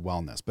then there's the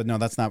wellness. But no,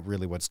 that's not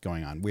really what's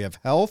going on. We have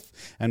health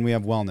and we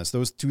have wellness.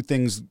 Those two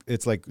things,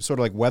 it's like sort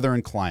of like weather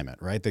and climate,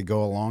 right? They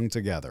go along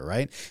together,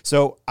 right?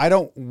 So I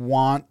don't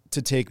want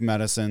to take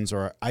medicines,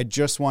 or I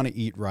just want to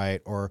eat right,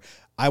 or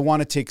I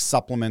want to take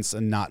supplements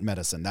and not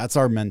medicine. That's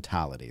our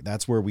mentality.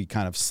 That's where we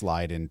kind of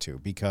slide into,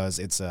 because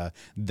it's a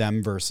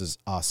them versus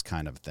us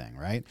kind of thing,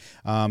 right?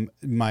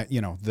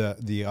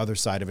 The other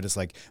side of it is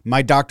like,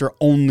 my doctor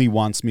only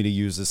wants me to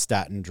use a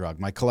statin drug.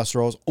 My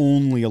cholesterol is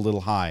only a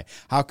little high.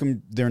 How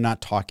come they're not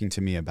talking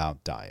to me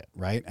about diet,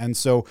 right? And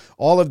so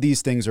all of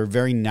these things are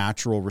very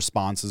natural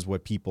responses,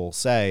 what people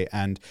say.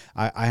 And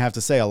I have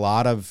to say, a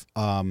lot of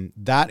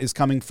that is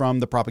coming from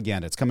the propaganda.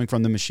 It's coming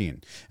from the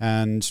machine.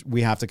 And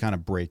we have to kind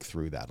of break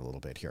through that a little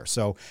bit here.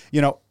 So,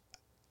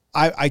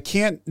 I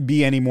can't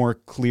be any more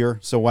clear.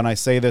 So when I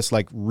say this,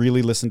 like,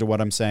 really listen to what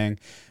I'm saying.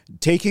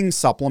 Taking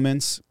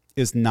supplements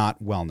is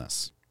not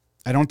wellness.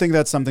 I don't think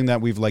that's something that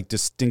we've like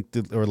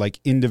distinctly or like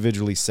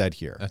individually said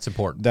here. That's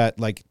important. That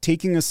like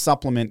taking a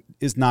supplement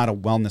is not a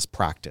wellness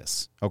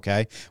practice.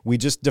 Okay. We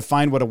just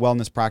defined what a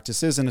wellness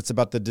practice is, and it's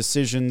about the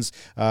decisions,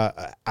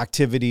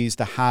 activities,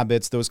 the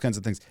habits, those kinds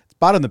of things. It's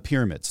bottom of the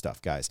pyramid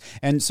stuff, guys.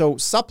 And so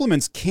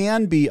supplements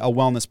can be a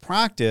wellness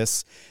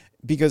practice,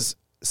 because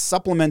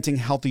supplementing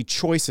healthy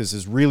choices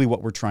is really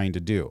what we're trying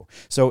to do.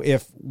 So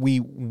if we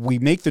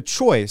make the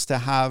choice to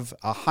have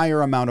a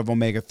higher amount of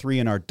omega-3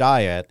 in our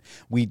diet,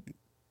 we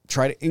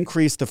try to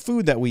increase the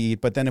food that we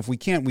eat, but then if we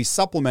can't, we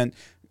supplement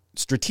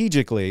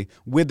strategically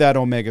with that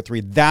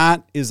omega-3.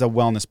 That is a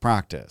wellness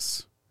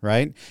practice,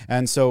 right?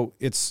 And so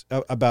it's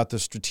about the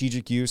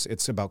strategic use.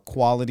 It's about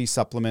quality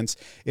supplements.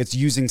 It's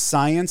using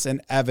science and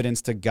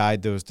evidence to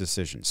guide those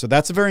decisions. So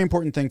that's a very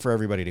important thing for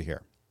everybody to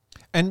hear.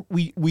 And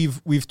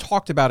we've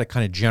talked about it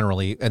kind of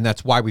generally, and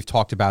that's why we've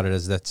talked about it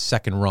as that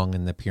second rung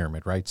in the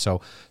pyramid, right?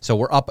 So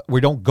we're up. We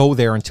don't go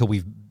there until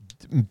we've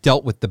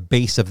dealt with the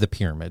base of the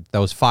pyramid,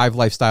 those 5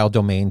 lifestyle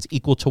domains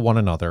equal to one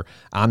another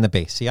on the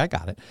base. See, I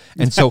got it.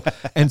 And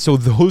so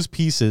those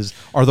pieces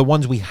are the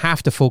ones we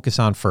have to focus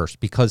on first,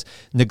 because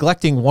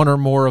neglecting one or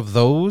more of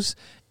those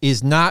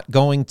is not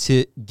going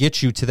to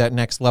get you to that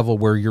next level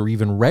where you're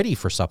even ready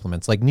for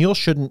supplements. Like, Neil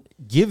shouldn't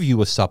give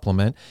you a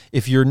supplement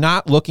if you're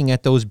not looking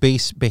at those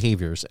base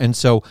behaviors. And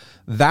so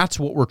that's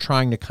what we're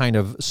trying to kind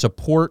of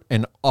support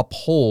and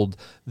uphold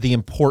the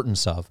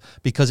importance of,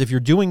 because if you're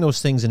doing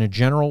those things in a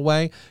general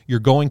way, you're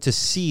going to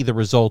see the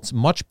results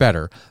much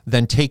better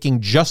than taking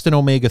just an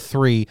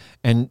omega-3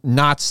 and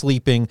not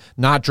sleeping,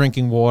 not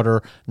drinking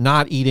water,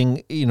 not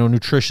eating,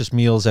 nutritious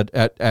meals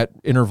at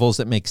intervals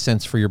that make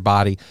sense for your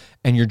body,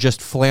 and you're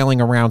just flailing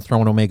around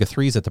throwing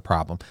omega-3s at the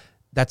problem.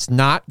 That's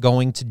not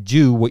going to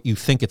do what you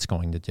think it's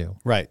going to do.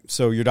 Right.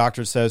 So your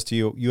doctor says to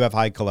you, you have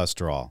high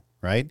cholesterol,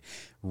 right?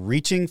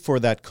 Reaching for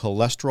that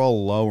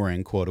cholesterol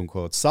lowering, quote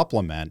unquote,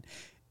 supplement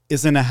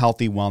isn't a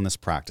healthy wellness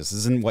practice,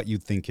 isn't what you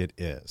think it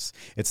is.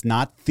 It's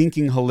not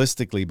thinking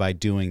holistically by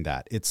doing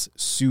that. It's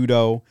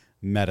pseudo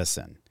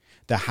medicine.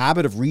 The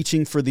habit of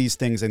reaching for these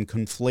things and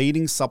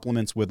conflating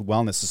supplements with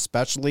wellness,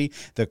 especially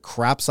the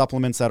crap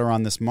supplements that are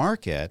on this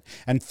market,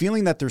 and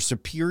feeling that they're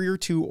superior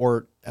to,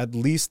 or at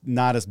least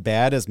not as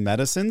bad as,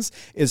 medicines,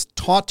 is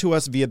taught to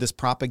us via this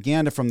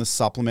propaganda from the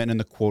supplement and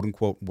the quote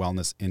unquote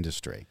wellness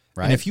industry.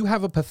 Right. And if you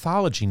have a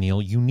pathology,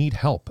 Neil, you need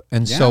help.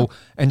 And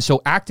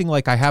so acting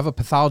like I have a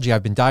pathology,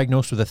 I've been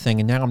diagnosed with a thing,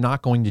 and now I'm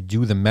not going to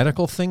do the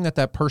medical thing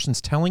that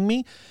person's telling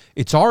me,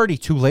 it's already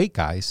too late,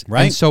 guys.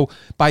 Right. And so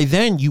by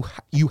then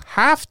you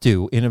have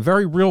to, in a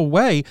very real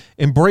way,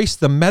 embrace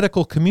the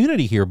medical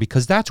community here,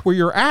 because that's where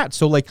you're at.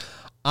 So like,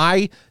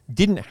 I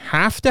didn't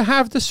have to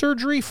have the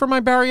surgery for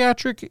my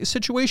bariatric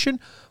situation,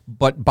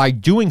 but by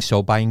doing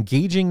so, by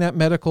engaging that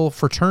medical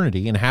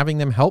fraternity and having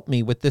them help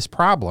me with this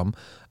problem,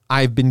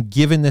 I've been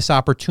given this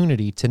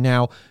opportunity to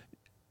now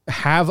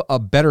have a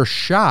better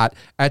shot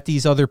at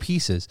these other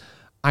pieces.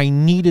 I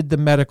needed the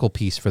medical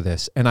piece for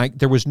this, and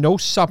there was no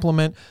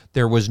supplement,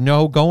 there was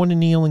no going to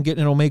Neil and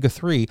getting an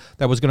omega-3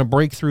 that was going to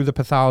break through the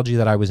pathology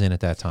that I was in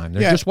at that time.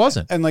 There just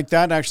wasn't. And like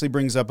that actually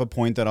brings up a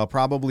point that I'll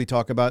probably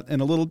talk about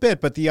in a little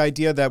bit, but the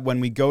idea that when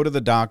we go to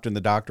the doctor and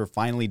the doctor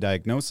finally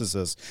diagnoses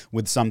us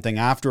with something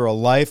after a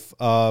life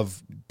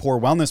of poor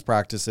wellness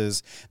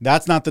practices,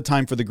 that's not the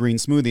time for the green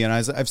smoothie. And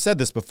as I've said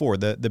this before,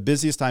 the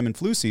busiest time in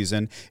flu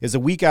season is a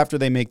week after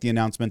they make the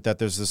announcement that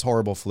there's this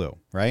horrible flu,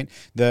 right?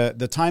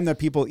 The time that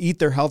people eat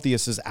their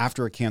healthiest is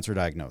after a cancer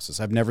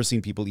diagnosis. I've never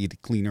seen people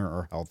eat cleaner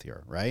or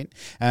healthier, right?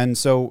 And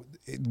so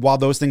while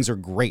those things are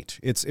great,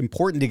 it's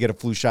important to get a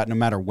flu shot no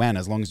matter when,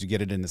 as long as you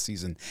get it in the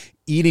season.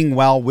 Eating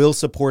well will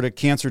support a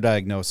cancer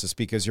diagnosis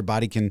because your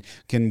body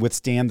can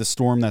withstand the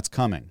storm that's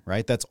coming,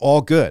 right? That's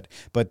all good.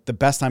 But the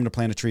best time to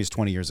plant a tree is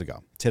 20 years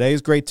ago. Today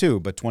is great too,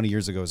 but 20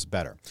 years ago is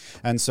better.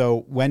 And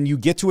so when you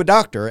get to a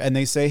doctor and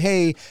they say,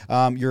 hey,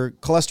 your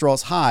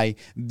cholesterol's high,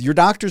 your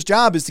doctor's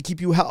job is to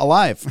keep you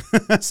alive.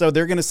 So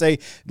they're going to say,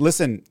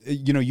 listen,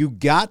 you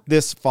got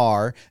this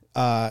far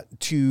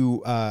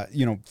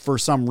for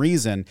some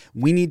reason,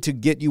 we need to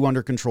get you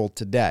under control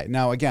today.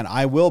 Now, again,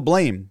 I will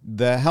blame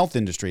the health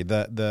industry.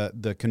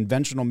 The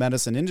conventional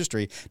medicine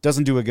industry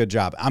doesn't do a good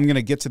job. I'm going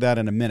to get to that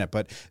in a minute.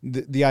 But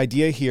the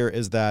idea here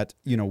is that,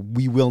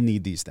 we will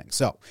need these things.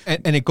 So,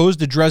 and it goes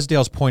to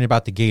Dresdale's point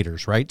about the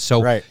gators, right?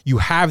 So you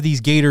have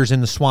these gators in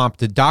the swamp.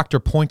 The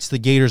doctor points to the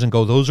gators and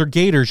go, those are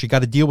gators. You got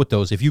to deal with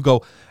those. If you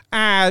go,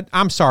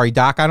 I'm sorry,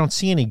 doc, I don't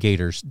see any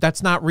gators.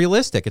 That's not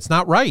realistic. It's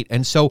not right.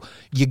 And so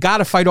you got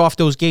to fight off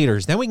those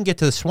gators. Then we can get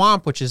to the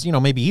swamp, which is,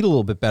 maybe eat a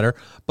little bit better,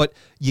 but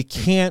you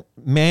can't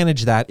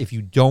manage that if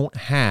you don't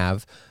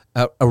have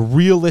a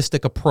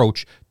realistic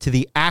approach to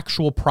the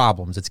actual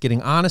problems. It's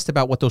getting honest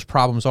about what those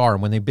problems are.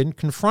 And when they've been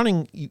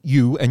confronting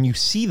you and you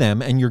see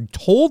them and you're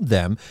told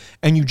them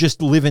and you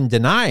just live in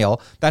denial,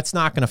 that's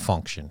not going to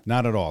function.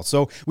 Not at all.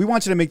 So we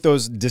want you to make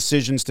those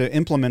decisions to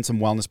implement some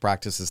wellness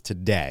practices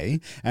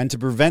today and to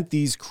prevent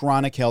these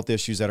chronic health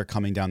issues that are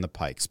coming down the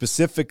pike,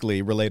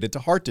 specifically related to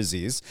heart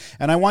disease.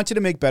 And I want you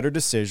to make better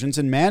decisions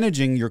in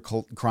managing your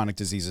chronic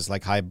diseases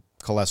like high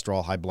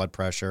cholesterol, high blood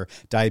pressure,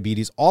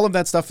 diabetes. All of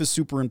that stuff is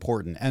super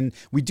important. And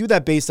we do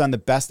that based on the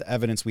best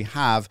evidence we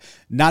have,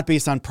 not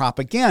based on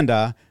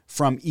propaganda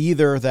from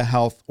either the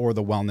health or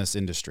the wellness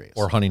industries.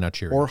 Or Honey Nut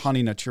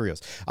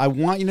Cheerios. I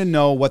want you to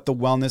know what the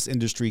wellness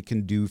industry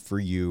can do for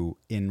you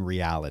in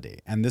reality.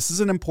 And this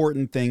is an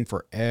important thing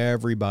for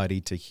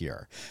everybody to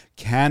hear.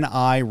 Can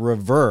I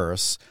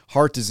reverse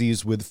heart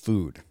disease with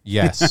food?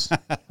 Yes.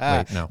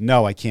 Wait, no.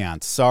 No, I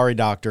can't. Sorry,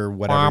 doctor,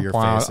 whatever your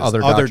face is.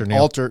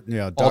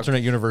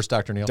 Alternate universe,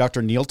 Dr. Neil.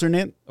 Dr.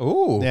 Neilternate?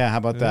 Ooh. Yeah, how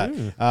about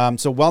that?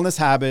 So wellness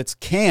habits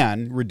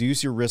can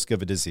reduce your risk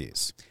of a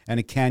disease, and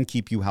it can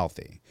keep you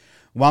healthy.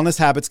 Wellness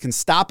habits can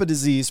stop a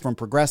disease from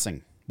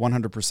progressing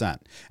 100%.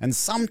 And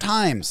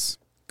sometimes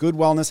good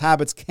wellness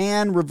habits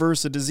can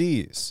reverse a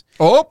disease.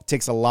 It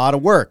takes a lot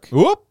of work.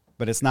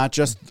 But it's not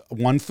just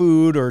one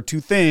food or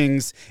two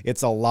things.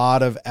 It's a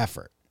lot of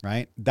effort,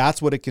 right?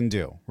 That's what it can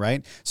do,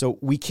 right? So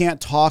we can't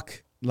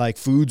talk like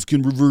foods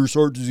can reverse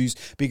heart disease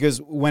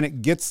because when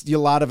it gets you a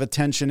lot of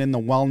attention in the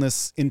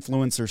wellness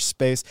influencer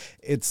space,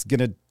 it's going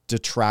to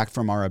detract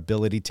from our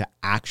ability to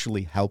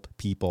actually help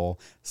people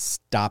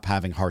stop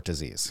having heart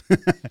disease.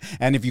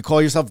 And if you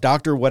call yourself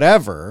doctor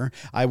whatever,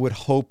 I would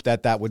hope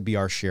that that would be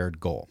our shared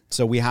goal.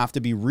 So we have to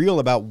be real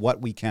about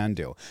what we can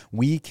do.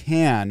 We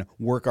can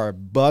work our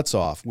butts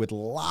off with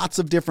lots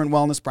of different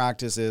wellness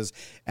practices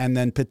and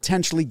then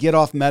potentially get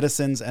off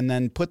medicines and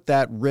then put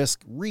that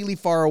risk really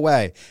far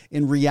away.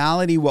 In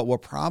reality, what we're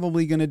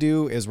probably going to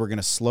do is we're going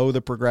to slow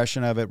the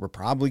progression of it. We're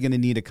probably going to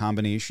need a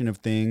combination of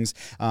things.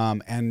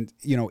 And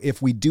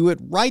if we do it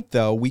right,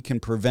 though, we can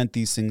prevent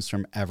these things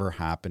from ever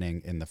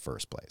happening in the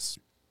first place.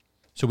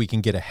 So we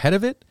can get ahead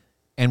of it,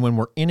 and when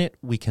we're in it,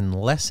 we can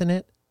lessen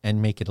it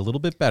and make it a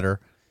little bit better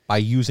by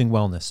using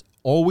wellness.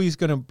 Always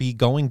going to be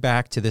going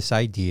back to this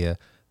idea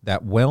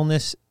that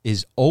wellness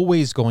is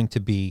always going to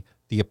be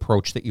the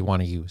approach that you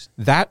want to use.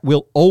 That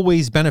will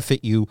always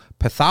benefit you,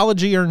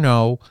 pathology or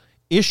no,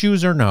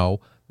 issues or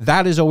no,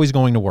 that is always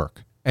going to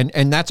work.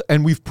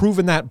 And we've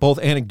proven that both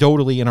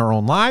anecdotally in our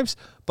own lives,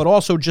 but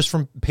also just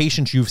from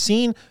patients you've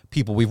seen,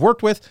 people we've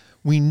worked with.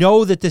 We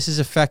know that this is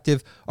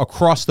effective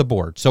across the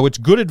board. So it's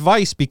good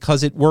advice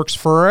because it works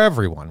for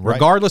everyone,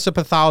 regardless of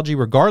pathology,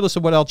 regardless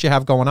of what else you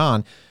have going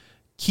on.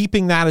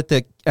 Keeping that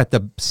at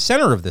the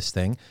center of this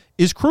thing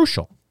is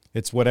crucial.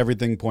 It's what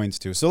everything points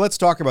to. So let's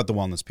talk about the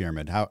wellness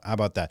pyramid. How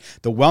about that?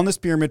 The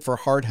wellness pyramid for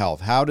heart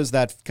health. How does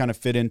that kind of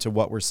fit into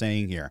what we're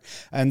saying here?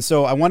 And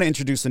so I want to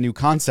introduce a new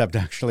concept,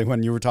 actually,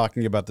 when you were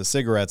talking about the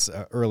cigarettes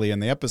early in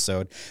the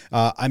episode.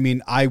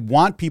 I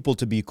want people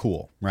to be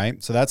cool,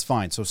 right? So that's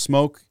fine. So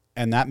smoke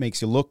and that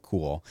makes you look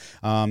cool.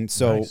 Nice.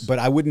 But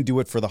I wouldn't do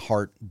it for the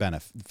heart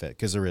benefit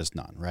because there is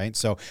none, right?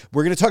 So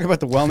we're going to talk about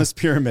the wellness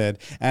pyramid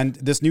and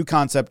this new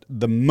concept,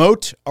 the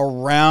moat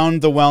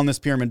around the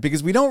wellness pyramid,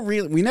 because we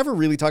never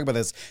really talk about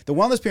this. The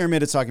wellness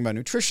pyramid is talking about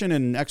nutrition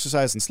and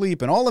exercise and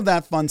sleep and all of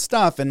that fun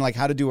stuff and like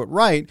how to do it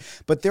right.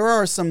 But there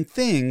are some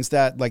things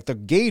that like the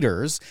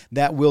gators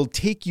that will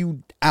take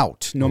you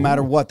out no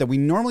matter what that we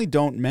normally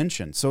don't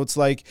mention. So it's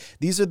like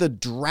these are the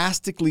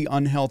drastically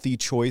unhealthy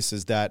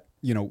choices that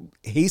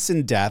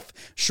hasten death,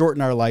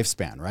 shorten our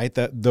lifespan, right?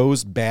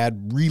 Those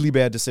really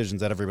bad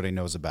decisions that everybody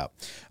knows about.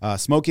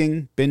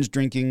 Smoking, binge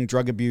drinking,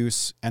 drug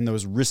abuse, and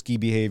those risky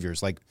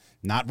behaviors like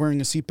not wearing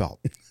a seatbelt.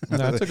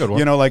 That's a good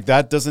one. Like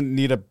that doesn't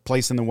need a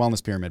place in the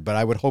wellness pyramid, but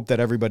I would hope that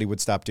everybody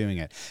would stop doing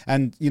it.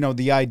 And,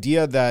 the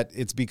idea that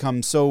it's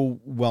become so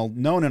well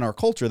known in our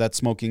culture that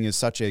smoking is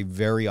such a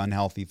very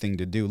unhealthy thing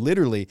to do,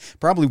 literally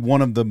probably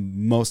one of the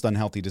most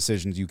unhealthy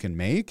decisions you can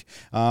make.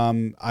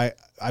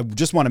 I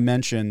just want to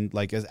mention,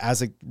 like,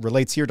 as it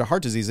relates here to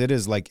heart disease, it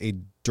is like a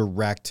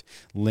direct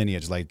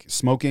lineage. Like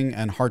smoking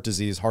and heart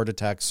disease, heart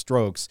attacks,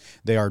 strokes,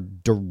 they are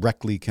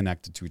directly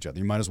connected to each other.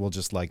 You might as well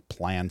just like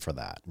plan for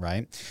that,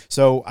 right?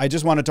 So I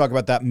just want to talk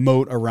about that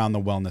moat around the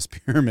wellness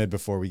pyramid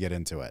before we get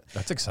into it.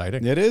 That's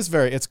exciting.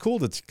 It's cool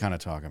to kind of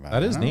talk about.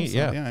 That is neat, so,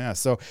 yeah. Yeah.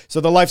 So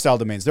the lifestyle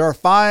domains. There are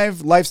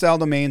 5 lifestyle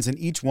domains, and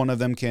each one of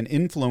them can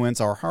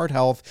influence our heart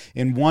health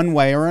in one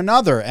way or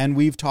another. And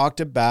we've talked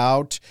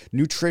about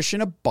nutrition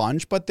a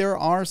bunch, but there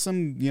are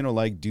some,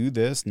 like do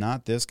this,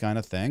 not this kind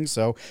of thing.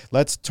 So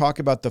let's talk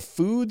about the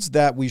foods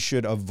that we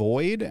should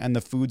avoid and the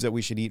foods that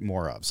we should eat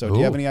more of. So do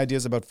you have any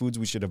ideas about foods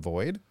we should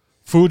avoid?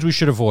 Foods we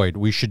should avoid.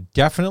 We should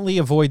definitely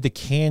avoid the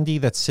candy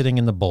that's sitting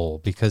in the bowl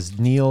because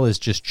Neil is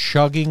just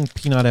chugging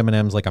peanut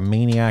M&Ms like a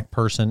maniac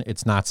person.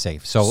 It's not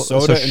safe.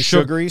 Soda and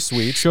sugary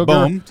sweets.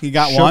 Boom, he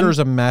got sugar's one. Sugar's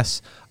a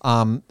mess.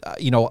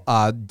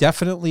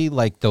 Definitely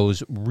like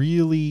those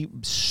really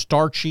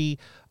starchy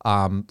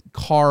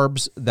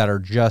carbs that are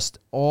just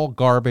all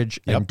garbage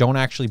and don't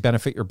actually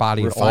benefit your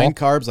body at all. Refined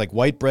carbs like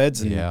white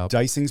breads and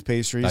Dysing's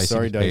pastries.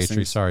 Sorry,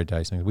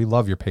 Dysing's. We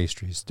love your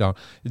pastries. Don't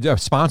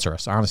sponsor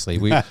us. Honestly,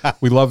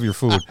 we love your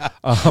food,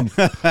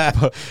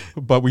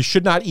 but we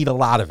should not eat a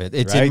lot of it.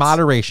 It's in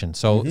moderation.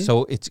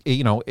 So it's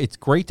it's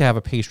great to have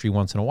a pastry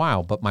once in a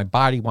while, but my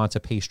body wants a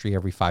pastry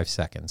every 5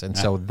 seconds, and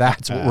so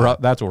that's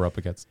what we're up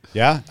against.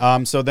 Yeah.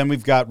 So then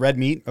we've got red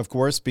meat, of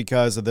course,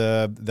 because of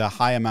the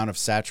high amount of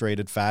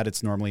saturated fat.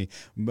 It's normally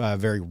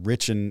very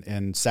rich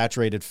in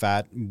saturated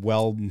fat,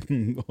 well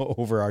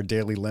over our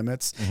daily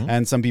limits.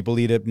 And some people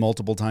eat it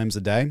multiple times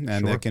a day,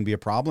 and that can be a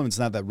problem. It's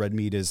not that red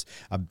meat is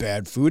a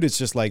bad food. It's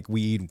just like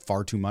we eat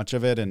far too much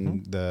of it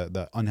and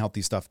the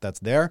unhealthy stuff that's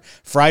there.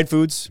 Fried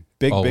foods.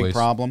 Big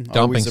problem.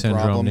 Dumping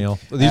syndrome, Neil.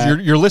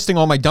 You're listing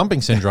all my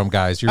dumping syndrome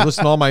guys. You're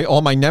listing all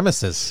my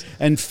nemesis.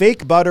 And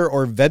fake butter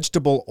or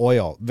vegetable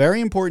oil.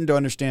 Very important to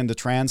understand the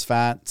trans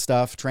fat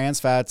stuff. Trans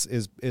fats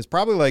is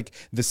probably like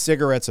the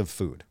cigarettes of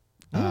food.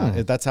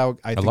 That's how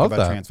I think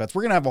about trans fats.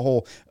 We're going to have a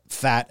whole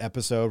fat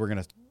episode. We're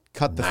going to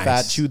cut the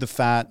fat, chew the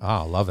fat. Oh,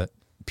 I love it.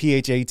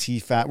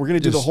 PHAT fat. We're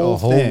going to do the whole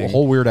thing. A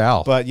whole Weird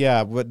Al. But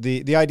yeah, but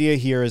the idea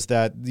here is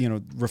that,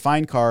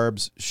 refined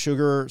carbs,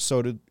 sugar,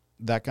 soda,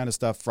 that kind of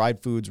stuff,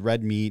 fried foods,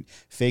 red meat,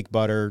 fake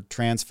butter,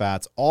 trans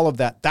fats, all of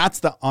that. That's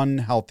the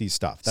unhealthy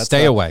stuff.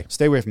 Stay away.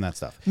 Stay away from that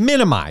stuff.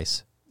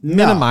 Minimize,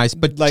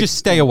 but just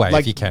stay away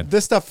if you can.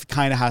 This stuff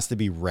kind of has to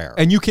be rare,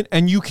 and you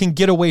can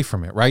get away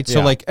from it, right?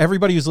 So like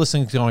everybody who's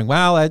listening is going,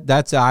 well,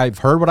 I've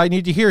heard what I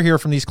need to hear here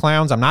from these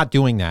clowns. I'm not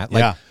doing that.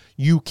 Like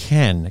you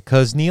can,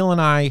 because Neil and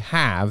I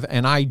have,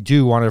 and I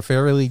do on a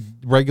fairly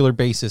regular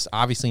basis.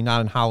 Obviously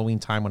not in Halloween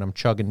time when I'm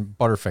chugging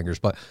Butterfingers,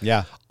 but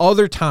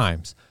other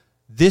times.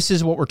 This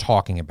is what we're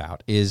talking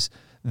about.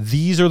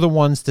 These are the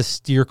ones to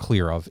steer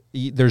clear of.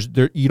 You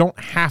don't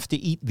have to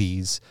eat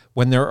these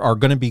when there are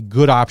going to be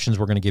good options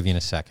we're going to give you in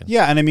a second.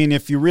 Yeah, and I mean,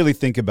 if you really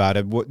think about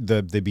it, what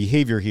the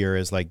behavior here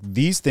is like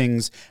these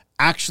things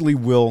actually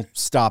will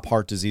stop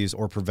heart disease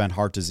or prevent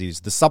heart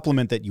disease. The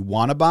supplement that you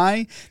want to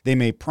buy, they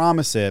may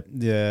promise it.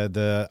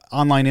 The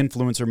online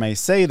influencer may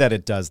say that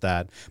it does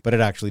that, but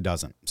it actually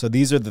doesn't. So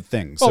these are the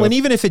things. Well, and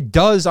even if it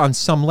does on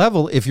some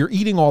level, if you're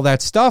eating all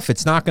that stuff,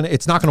 it's not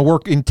gonna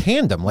work in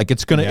tandem. Like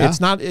it's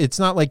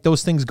not like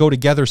those things go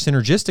together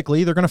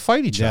synergistically. They're gonna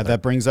fight each other. Yeah,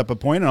 that brings up a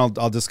point, and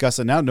I'll discuss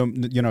it now. No,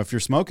 if you're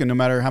smoking, no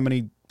matter how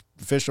many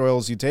fish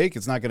oils you take,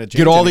 it's not going to change.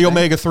 Get all anything. the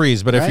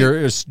omega-3s, but if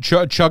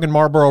you're chugging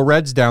Marlboro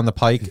Reds down the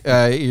pike,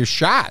 you're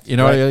shot.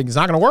 It's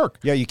not going to work.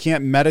 Yeah, you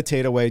can't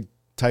meditate away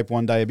type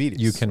 1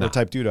 diabetes. You cannot. Or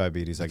type 2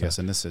 diabetes, I guess,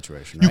 in this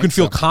situation. You can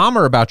feel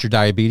calmer about your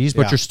diabetes,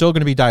 but you're still going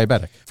to be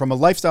diabetic. From a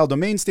lifestyle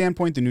domain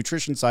standpoint, the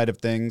nutrition side of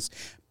things,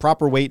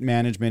 proper weight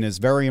management is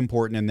very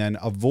important, and then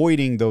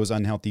avoiding those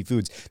unhealthy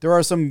foods. There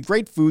are some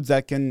great foods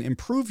that can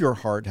improve your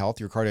heart health,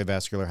 your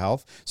cardiovascular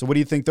health. So what do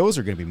you think those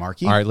are going to be,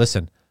 Marky? All right,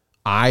 listen.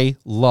 I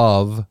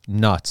love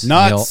nuts.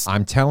 Neil,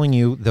 I'm telling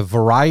you, the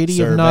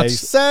variety of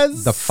nuts,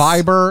 the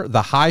fiber,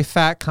 the high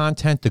fat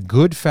content, the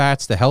good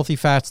fats, the healthy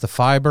fats, the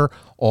fiber,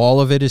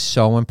 All of it is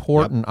so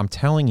important. I'm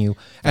telling you.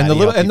 And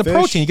Fatty, the fish.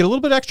 protein, you get a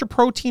little bit extra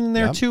protein in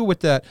there too with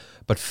that.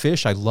 But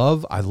fish, I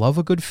love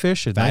a good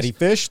fish. Fatty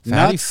fish,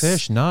 fatty nuts.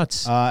 fish,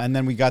 nuts. And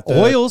then we got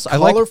the oils.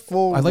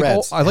 colorful I like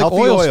reds. I like Healthy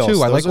oils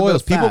too. I Those like are oils.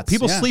 those fats,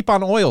 People yeah. sleep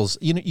on oils.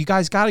 You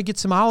guys got to get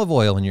some olive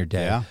oil in your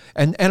day. Yeah.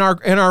 And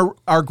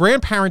our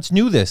grandparents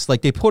knew this.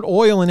 Like they put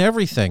oil in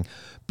everything.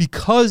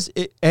 Because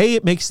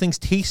it makes things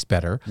taste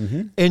better,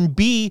 and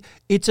B,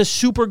 it's a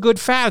super good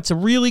fat. It's a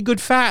really good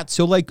fat.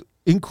 So like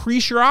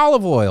increase your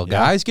olive oil,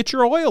 guys. Get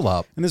your oil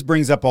up. And this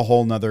brings up a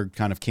whole nother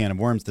kind of can of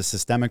worms, the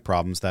systemic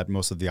problems that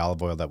most of the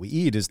olive oil that we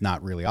eat is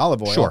not really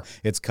olive oil. Sure.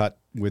 It's cut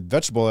with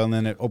vegetable oil, and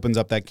then it opens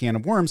up that can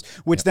of worms,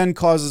 which then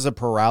causes a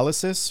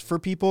paralysis for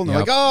people. And they're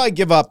like, oh, I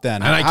give up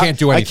then. And I can't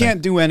do anything. I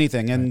can't do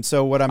anything. And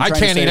so what I'm I trying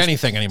to can't say eat is,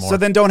 anything anymore. So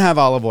then don't have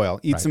olive oil.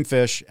 Eat some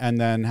fish, and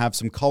then have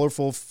some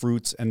colorful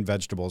fruits and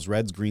vegetables,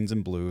 reds, greens,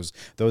 and blues.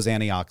 Those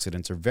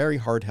antioxidants are very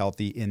heart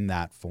healthy in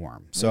that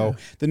form. So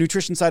the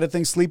nutrition side of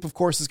things, sleep, of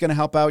course, is going to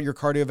help out your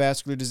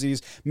cardiovascular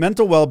disease.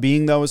 Mental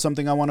well-being, though, is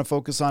something I want to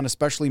focus on,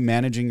 especially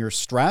managing your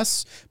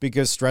stress,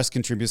 because stress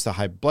contributes to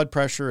high blood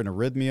pressure and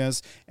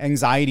arrhythmias.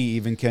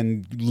 Anxiety even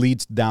can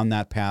lead down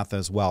that path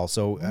as well.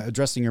 So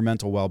addressing your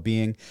mental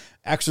well-being.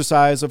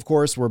 Exercise, of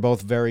course, we're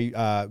both very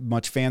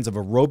much fans of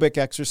aerobic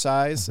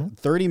exercise.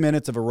 30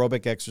 minutes of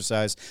aerobic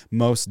exercise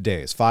most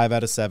days, 5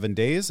 out of 7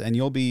 days, and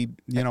you'll be,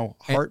 your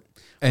heart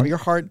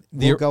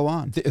will go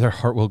on. Their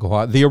heart will go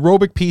on. The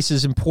aerobic piece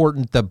is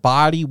important. The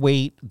body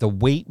weight, the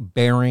weight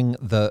bearing,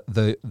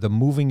 the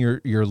moving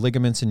your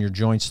ligaments and your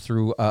joints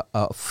through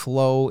a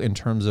flow in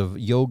terms of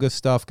yoga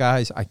stuff,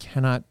 guys. I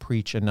cannot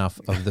preach enough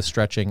of the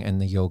stretching and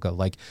the yoga.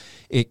 Like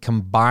it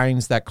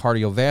combines that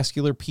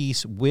cardiovascular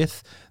piece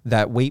with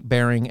that weight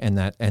bearing and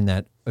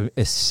that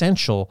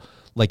essential.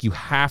 Like you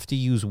have to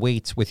use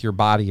weights with your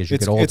body as you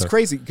get older. It's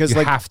crazy because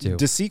like have to.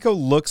 DeSico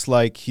looks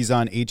like he's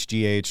on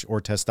HGH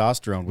or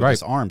testosterone with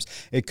his arms.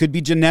 It could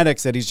be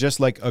genetics that he's just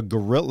like a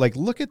gorilla.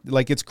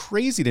 Like it's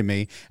crazy to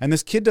me. And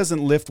this kid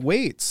doesn't lift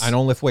weights. I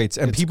don't lift weights,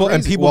 and It's people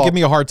crazy. give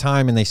me a hard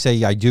time, and they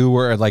say I do,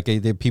 or like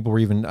people were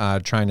even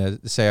trying to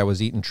say I was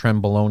eating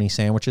trembolone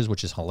sandwiches,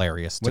 which is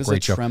hilarious. It's What a is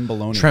great a show.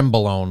 trembolone?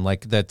 Trembolone,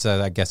 like that's.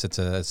 I guess it's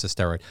a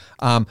steroid.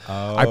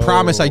 I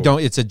promise I don't.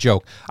 It's a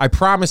joke. I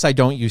promise I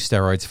don't use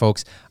steroids,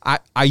 folks.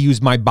 I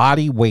use my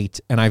body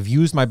weight, and I've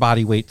used my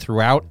body weight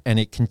throughout, and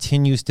it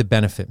continues to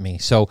benefit me.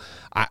 So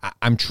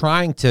I'm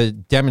trying to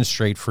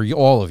demonstrate for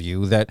all of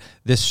you that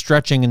this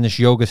stretching and this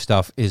yoga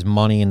stuff is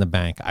money in the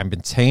bank. I've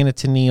been saying it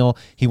to Neil.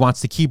 He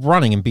wants to keep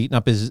running and beating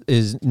up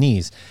his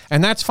knees,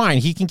 and that's fine.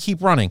 He can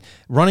keep running.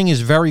 Running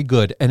is very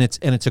good, and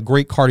it's a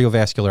great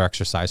cardiovascular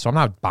exercise. So I'm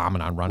not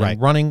bombing on running. Right.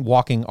 Running,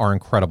 walking are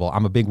incredible.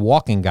 I'm a big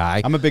walking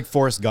guy. I'm a big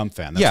Forrest Gump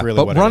fan. That's Yeah, really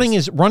but what running it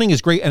is. running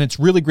is great, and it's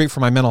really great for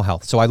my mental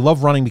health. So I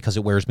love running because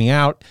it wears me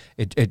out.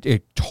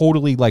 It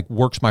totally like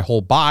works my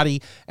whole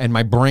body and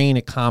my brain.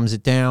 It calms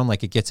it down,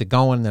 like it gets it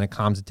going, and then it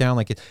calms it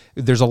down.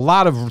 There's a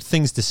lot of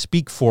things to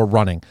speak for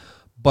running,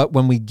 but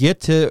when we get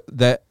to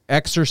the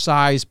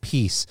exercise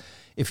piece,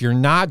 if you're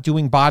not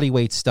doing body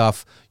weight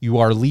stuff, you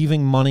are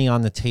leaving money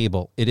on the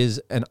table. It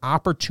is an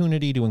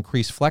opportunity to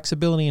increase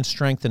flexibility and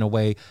strength in a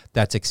way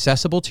that's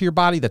accessible to your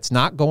body, that's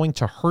not going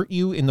to hurt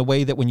you in the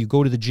way that when you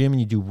go to the gym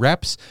and you do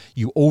reps,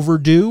 you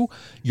overdo.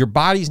 Your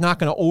body's not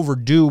going to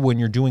overdo when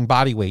you're doing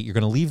body weight. You're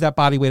going to leave that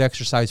body weight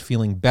exercise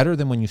feeling better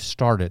than when you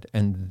started.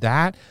 And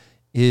that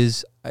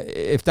is,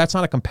 if that's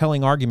not a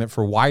compelling argument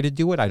for why to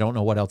do it, I don't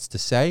know what else to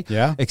say.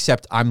 Yeah.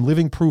 Except I'm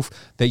living proof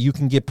that you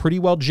can get pretty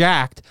well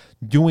jacked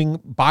doing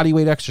body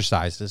weight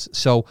exercises.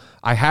 So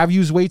I have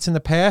used weights in the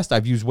past.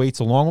 I've used weights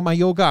along with my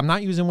yoga. I'm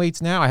not using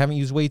weights now. I haven't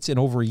used weights in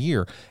over a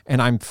year,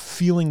 and I'm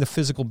feeling the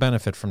physical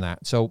benefit from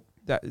that. So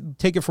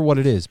take it for what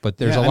it is, but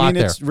there's a lot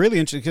there. It's really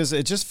interesting because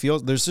it just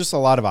feels there's just a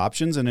lot of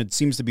options, and it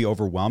seems to be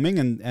overwhelming.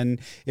 And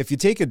if you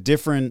take a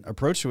different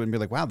approach to it and be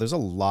like, wow, there's a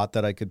lot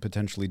that I could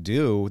potentially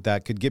do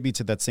that could get me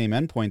to that same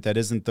endpoint that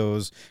isn't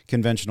those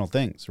conventional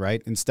things,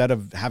 right? Instead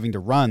of having to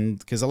run,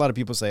 because a lot of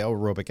people say, oh,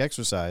 aerobic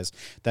exercise,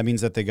 that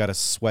means that they got to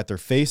sweat their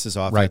faces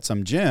off at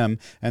some gym,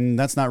 and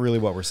that's not really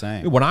what we're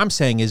saying. What I'm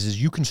saying is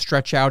you can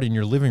stretch out in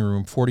your living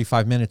room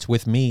 45 minutes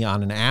with me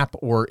on an app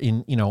or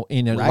in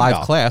a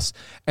live class,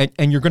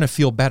 and you're going to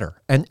feel better.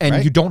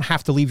 And you don't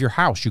have to leave your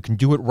house. You can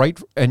do it right,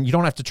 and you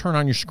don't have to turn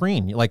on your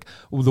screen. Like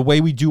the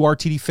way we do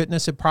RTD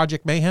Fitness at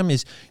Project Mayhem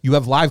is you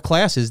have live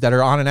classes that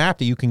are on an app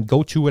that you can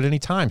go to at any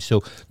time.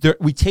 So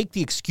we take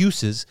the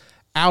excuses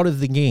out of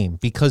the game,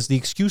 because the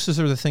excuses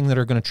are the thing that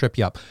are going to trip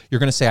you up. You're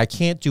going to say, I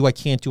can't do.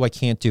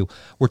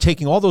 We're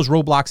taking all those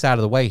roadblocks out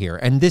of the way here.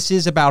 And this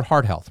is about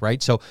heart health,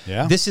 right? So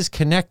this is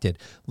connected.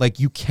 Like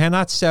you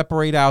cannot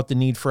separate out the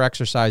need for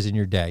exercise in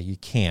your day. You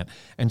can't.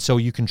 And so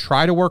you can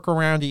try to work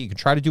around it. You can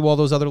try to do all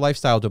those other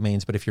lifestyle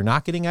domains. But if you're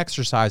not getting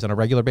exercise on a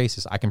regular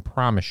basis, I can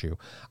promise you,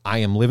 I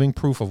am living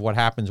proof of what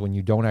happens when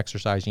you don't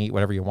exercise and eat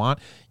whatever you want.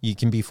 You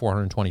can be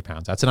 420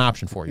 pounds. That's an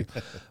option for you.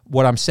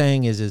 What I'm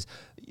saying is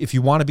if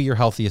you want to be your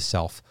healthiest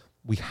self,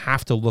 we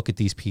have to look at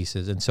these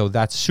pieces. And so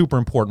that's super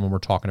important when we're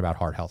talking about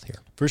heart health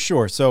here. For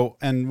sure. So,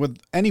 and with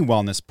any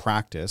wellness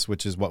practice,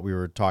 which is what we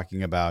were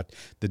talking about,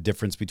 the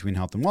difference between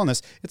health and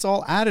wellness, it's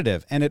all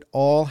additive and it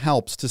all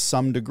helps to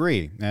some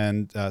degree.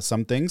 And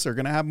some things are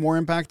going to have more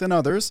impact than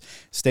others.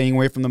 Staying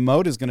away from the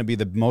moat is going to be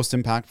the most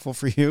impactful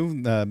for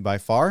you by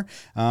far.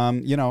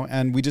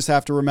 And we just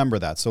have to remember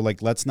that. So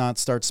like, let's not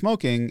start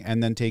smoking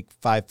and then take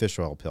 5 fish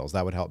oil pills.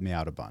 That would help me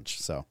out a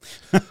bunch. So,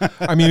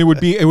 I mean,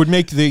 it would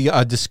make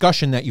the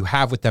discussion that you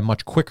have with them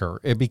much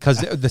quicker because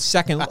the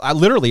second,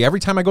 literally every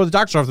time I go to the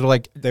doctor's office, they're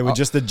like, they would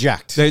just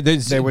eject. They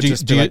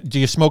would do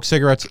you smoke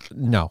cigarettes?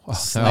 No.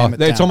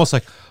 It's almost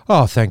like,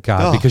 oh, thank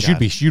God, because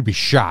God. you'd be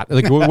shot.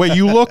 Like the way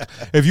you look,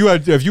 if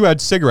you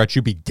had cigarettes,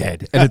 you'd be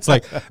dead. And it's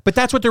like, but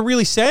that's what they're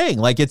really saying.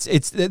 Like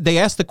it's they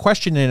ask the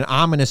question in an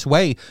ominous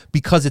way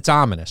because it's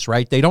ominous,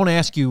 right? They don't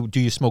ask you, do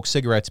you smoke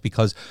cigarettes,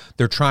 because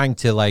they're trying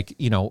to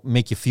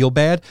make you feel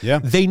bad. Yeah.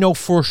 They know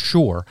for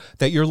sure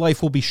that your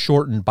life will be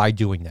shortened by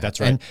doing that. That's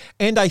right.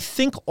 And I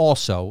think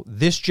also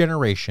this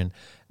generation,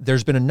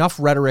 there's been enough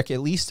rhetoric, at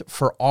least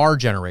for our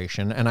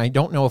generation, and I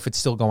don't know if it's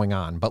still going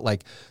on, but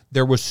like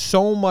there was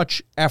so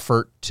much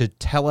effort to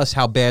tell us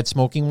how bad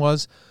smoking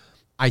was.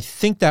 I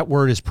think that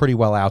word is pretty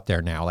well out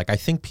there now. Like I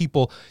think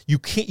people, you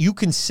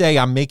can say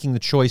I'm making the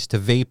choice to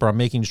vape or I'm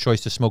making the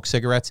choice to smoke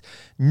cigarettes,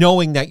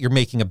 knowing that you're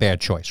making a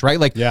bad choice, right?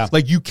 Like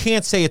you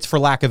can't say it's for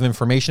lack of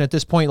information at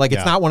this point. Like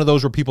it's not one of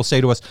those where people say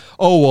to us,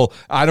 oh, well,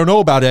 I don't know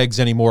about eggs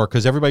anymore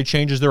because everybody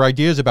changes their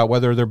ideas about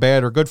whether they're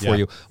bad or good for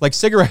you. Like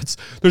cigarettes,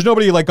 there's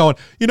nobody like going,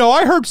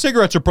 I heard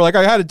cigarettes are like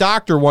I had a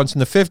doctor once in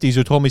the 50s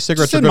who told me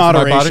cigarettes are good for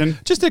my body.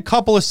 Just a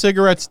couple of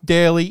cigarettes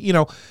daily,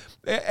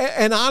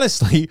 And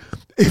honestly,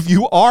 if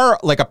you are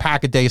like a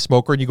pack a day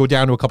smoker and you go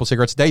down to a couple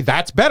cigarettes a day,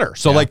 that's better.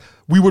 So like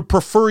we would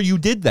prefer you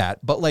did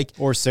that, but like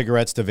or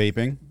cigarettes to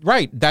vaping.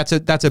 Right. That's a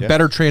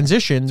better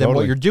transition than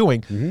what you're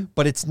doing,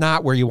 but it's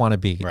not where you want to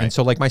be. Right. And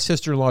so like my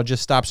sister-in-law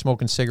just stopped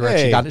smoking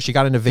cigarettes. She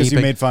got into vaping. You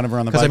made fun of her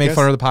on the podcast. Because I made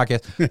fun of the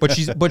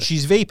podcast. But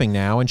she's vaping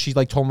now, and she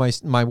like told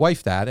my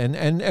wife that,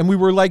 and we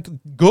were like,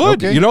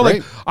 good. Okay,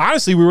 like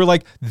honestly, we were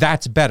like,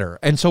 that's better.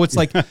 And so it's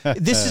like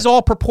this is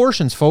all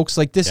proportions, folks.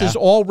 Like this is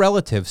all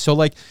relative. So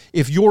like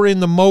if you're in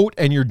the moat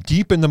and you're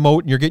deep in the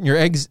moat and you're getting your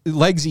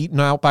legs eaten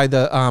out by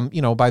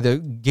the by the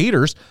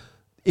gators,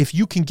 if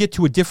you can get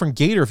to a different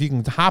gator, if you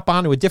can hop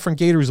onto a different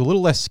gator who's a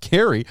little less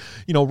scary,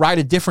 ride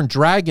a different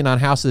dragon on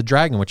House of the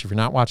Dragon, which if you're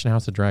not watching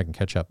House of the Dragon,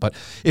 catch up. But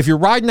if you're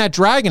riding that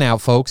dragon out,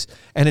 folks,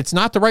 and it's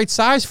not the right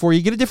size for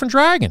you, get a different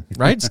dragon,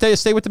 right?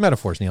 Stay with the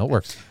metaphors, Neil. It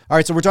works. All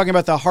right, so we're talking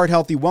about the heart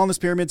healthy wellness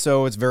pyramid,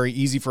 so it's very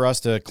easy for us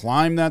to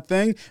climb that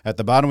thing. At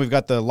the bottom, we've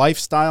got the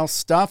lifestyle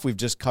stuff. We've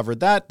just covered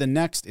that. The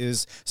next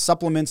is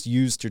supplements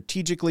used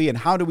strategically. And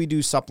how do we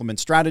do supplement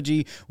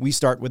strategy? We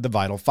start with the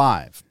Vital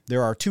 5.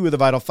 There are 2 of the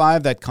Vital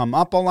 5 that come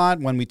up a lot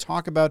when we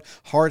talk about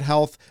heart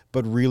health,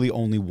 but really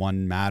only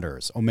one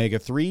matters.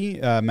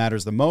 Omega-3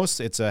 matters the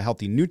most. It's a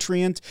healthy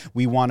nutrient.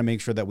 We want to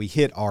make sure that we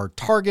hit our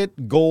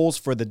target goals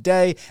for the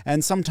day,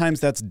 and sometimes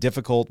that's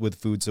difficult with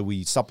food, so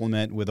we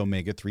supplement with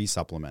omega-3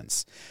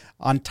 supplements.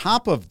 On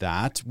top of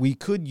that, we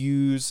could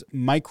use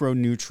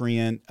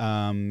micronutrient,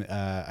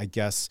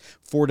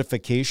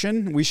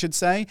 fortification, we should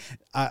say.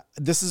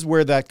 This is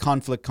where that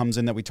conflict comes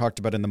in that we talked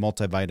about in the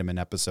multivitamin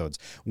episodes.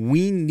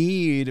 We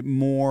need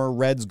more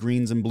reds,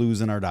 greens, and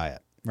blues in our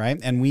diet. Right?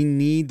 And we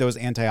need those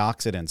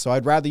antioxidants. So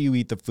I'd rather you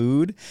eat the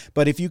food,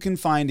 but if you can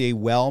find a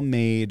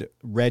well-made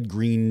red,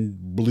 green,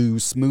 blue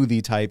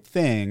smoothie type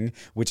thing,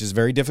 which is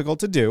very difficult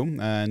to do,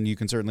 and you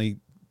can certainly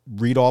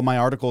read all my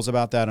articles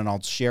about that, and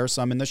I'll share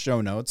some in the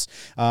show notes.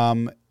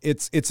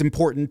 It's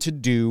important to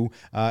do,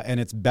 and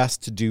it's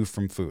best to do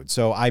from food.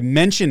 So I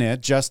mention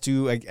it just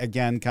to,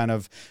 again, kind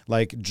of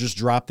like just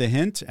drop the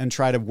hint and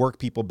try to work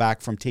people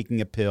back from taking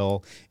a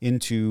pill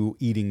into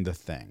eating the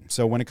thing.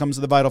 So when it comes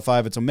to the Vital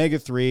 5, it's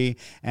omega-3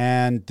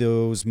 and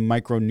those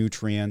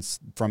micronutrients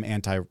from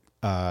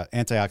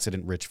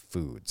antioxidant-rich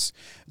foods.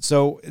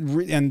 So,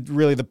 and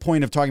really the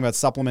point of talking about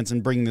supplements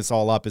and bringing this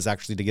all up is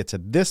actually to get to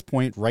this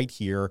point right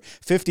here,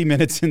 50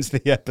 minutes into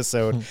the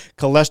episode,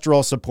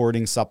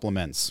 cholesterol-supporting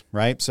supplements,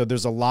 right? So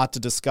there's a lot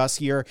to discuss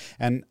here,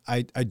 and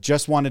I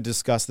just want to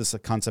discuss this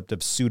concept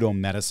of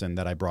pseudo-medicine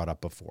that I brought up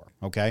before,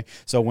 okay?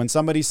 So when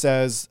somebody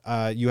says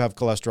you have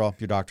cholesterol,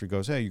 your doctor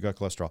goes, hey, you got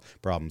cholesterol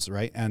problems,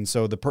 right? And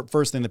so the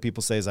first thing that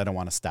people say is, I don't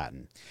want a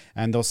statin.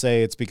 And they'll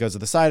say it's because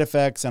of the side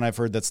effects, and I've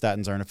heard that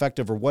statins aren't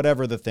effective or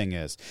whatever the thing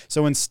is.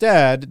 So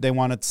instead, they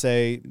want to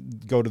say,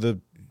 go to the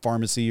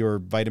pharmacy or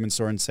vitamin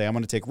store and say, I'm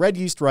going to take red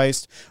yeast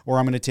rice or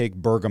I'm going to take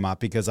bergamot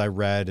because I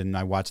read and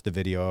I watched the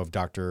video of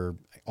Dr.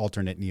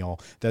 Alternate Neil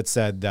that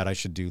said that I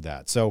should do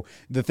that. So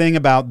the thing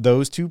about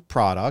those 2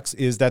 products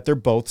is that they're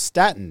both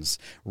statins.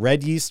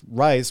 Red yeast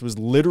rice was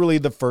literally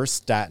the first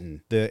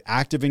statin. The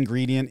active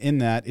ingredient in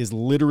that is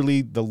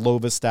literally the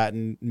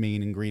lovastatin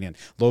main ingredient.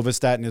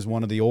 Lovastatin is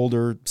one of the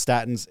older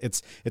statins.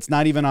 It's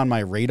not even on my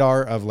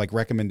radar of like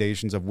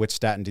recommendations of which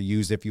statin to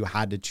use if you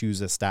had to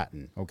choose a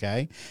statin,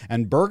 okay?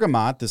 And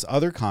bergamot, this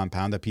other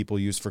compound that people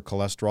use for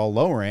cholesterol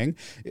lowering.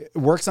 It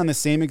works on the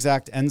same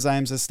exact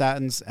enzymes as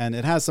statins, and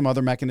it has some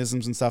other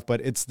mechanisms and stuff,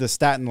 but it's the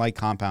statin-like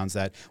compounds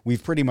that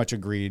we've pretty much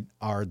agreed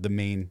are the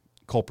main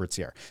culprits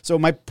here. So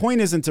my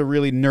point isn't to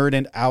really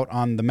nerd out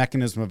on the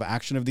mechanism of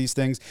action of these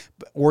things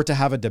or to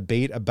have a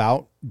debate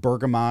about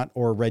bergamot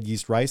or red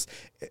yeast rice.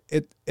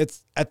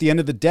 It's at the end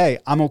of the day,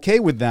 I'm okay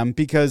with them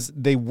because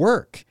they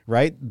work,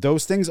 right?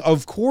 Those things,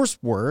 of course,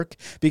 work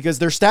because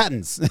they're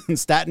statins. And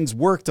statins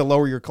work to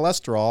lower your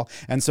cholesterol.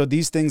 And so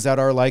these things that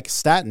are like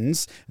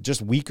statins,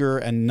 just weaker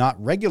and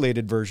not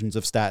regulated versions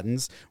of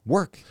statins,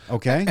 work,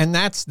 okay? And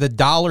that's the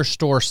dollar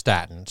store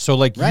statin. So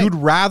like you'd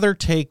rather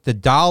take the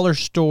dollar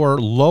store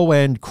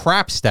low-end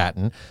crap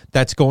statin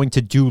that's going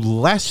to do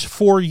less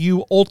for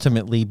you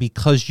ultimately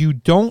because you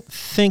don't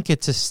think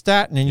it's a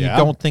statin and you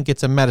don't think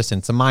it's a medicine.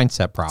 It's a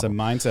mindset problem. It's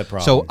a mindset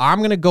problem. So I'm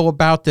going to go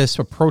about this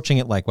approaching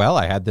it like, well,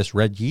 I had this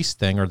red yeast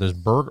thing or this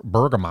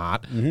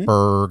bergamot.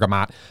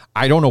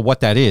 I don't know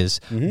what that is,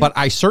 but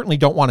I certainly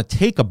don't want to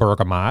take a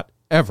bergamot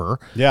ever.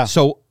 Yeah.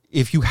 So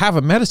if you have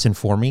a medicine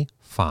for me,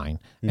 fine.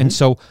 And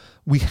so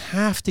we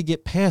have to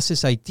get past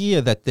this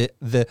idea that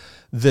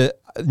the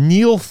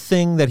Neil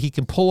thing that he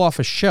can pull off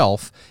a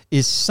shelf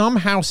is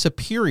somehow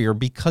superior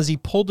because he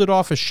pulled it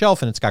off a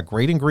shelf and it's got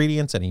great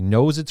ingredients and he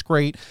knows it's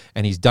great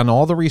and he's done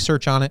all the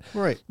research on it.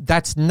 Right.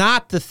 That's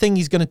not the thing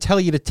he's going to tell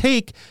you to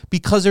take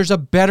because there's a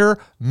better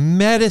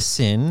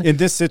medicine in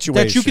this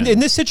situation that you can in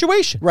this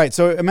situation. Right.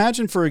 So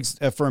imagine for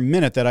a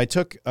minute that I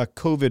took a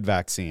COVID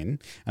vaccine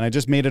and I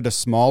just made it a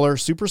smaller,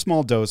 super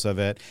small dose of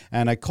it,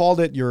 and I called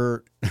it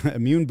your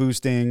immune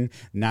boosting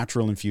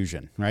natural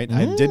infusion, right?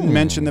 I didn't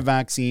mention the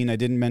vaccine. I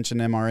didn't mention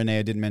mRNA.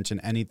 I didn't mention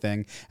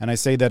anything. And I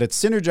say that it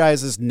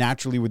synergizes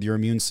naturally with your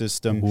immune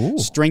system,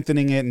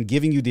 strengthening it and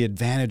giving you the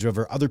advantage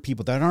over other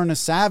people that aren't as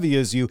savvy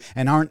as you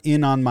and aren't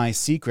in on my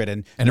secret.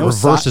 And it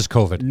reverses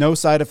COVID. No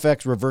side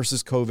effects,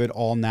 reverses COVID,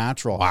 all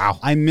natural. Wow.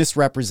 I'm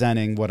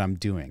misrepresenting what I'm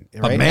doing.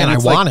 Right? But man, I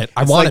want it.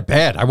 I want it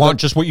bad. I want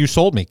just what you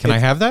sold me. Can I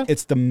have that?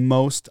 It's the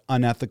most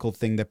unethical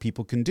thing that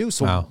people can do.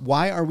 So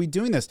why are we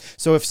doing this?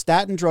 So if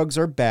statin drugs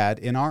are bad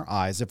in our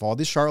eyes, if all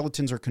these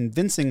charlatans are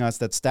convincing us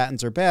that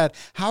statins are bad,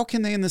 how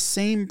can they in the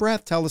same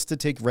breath tell us to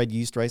take red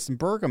yeast rice and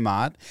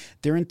bergamot?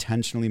 They're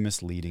intentionally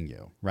misleading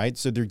you, right?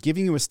 So they're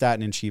giving you a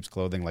statin in sheep's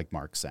clothing, like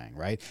Mark's saying,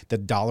 right? The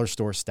dollar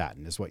store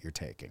statin is what you're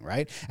taking,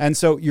 right? And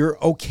so you're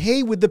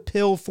okay with the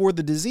pill for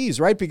the disease,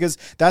 right? Because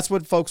that's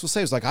what folks will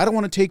say. It's like, I don't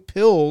want to take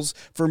pills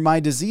for my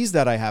disease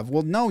that I have.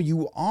 Well, no,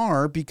 you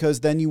are,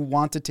 because then you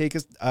want to take a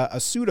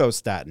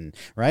pseudostatin,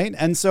 right?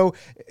 And so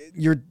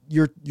your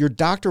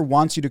doctor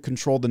wants you to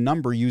control the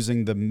number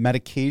using the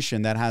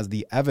medication that has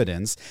the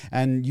evidence,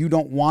 and you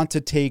don't want to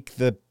take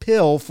the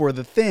pill for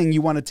the thing.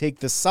 You want to take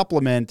the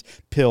supplement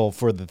pill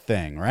for the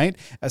thing, right?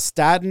 A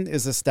statin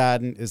is a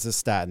statin is a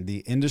statin. The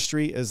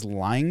industry is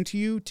lying to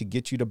you to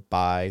get you to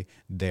buy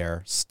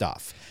their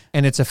stuff.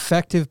 And it's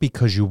effective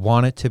because you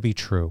want it to be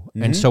true.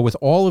 And so with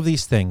all of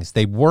these things,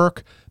 they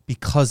work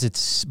because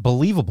it's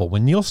believable.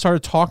 When Neil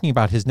started talking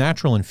about his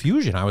natural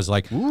infusion, I was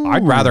like,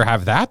 I'd rather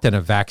have that than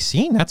a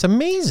vaccine. That's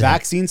amazing.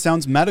 Vaccine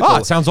sounds medical. Oh,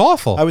 it sounds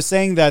awful. I was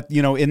saying that,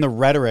 in the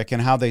rhetoric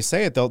and how they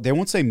say it, they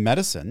won't say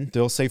medicine.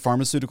 They'll say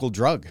pharmaceutical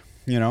drug.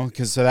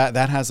 Because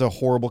that has a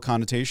horrible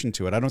connotation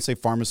to it. I don't say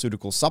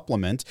pharmaceutical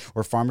supplement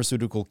or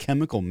pharmaceutical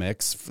chemical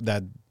mix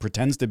that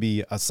pretends to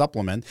be a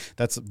supplement.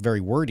 That's very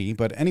wordy.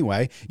 But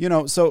anyway,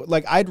 so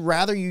like I'd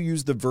rather you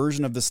use the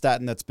version of the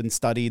statin that's been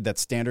studied,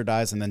 that's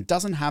standardized, and then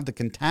doesn't have the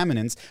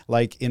contaminants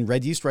like in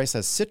red yeast rice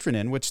has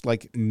citrinin, which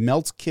like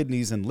melts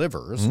kidneys and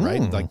livers,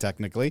 right? Like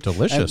technically.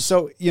 Delicious. And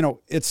so,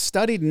 it's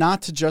studied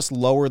not to just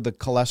lower the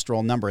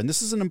cholesterol number. And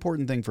this is an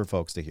important thing for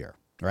folks to hear.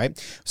 Right?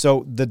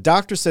 So the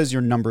doctor says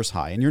your number's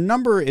high, and your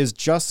number is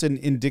just an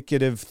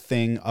indicative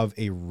thing of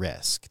a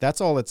risk.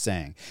 That's all it's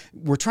saying.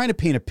 We're trying to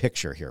paint a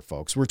picture here,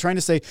 folks. We're trying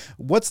to say,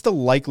 what's the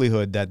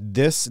likelihood that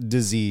this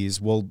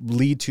disease will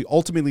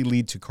ultimately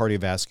lead to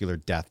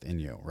cardiovascular death in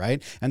you,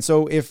 right? And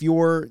so if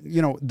you're,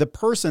 the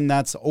person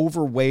that's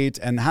overweight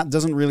and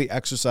doesn't really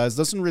exercise,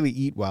 doesn't really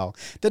eat well,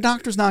 the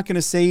doctor's not going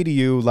to say to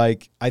you,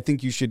 like, I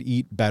think you should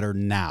eat better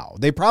now.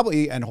 They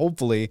probably and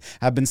hopefully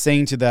have been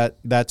saying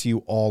that to you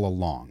all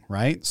along,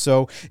 right?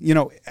 So,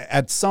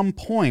 at some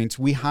point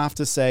we have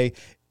to say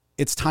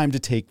it's time to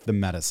take the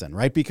medicine,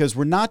 right? Because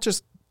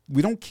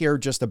we don't care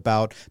just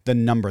about the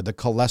number, the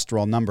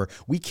cholesterol number.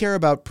 We care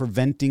about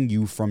preventing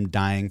you from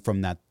dying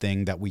from that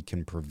thing that we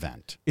can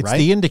prevent. It's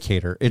the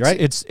indicator.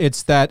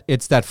 It's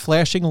that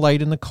flashing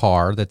light in the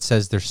car that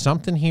says there's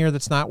something here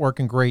that's not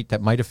working great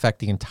that might affect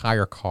the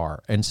entire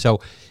car. And so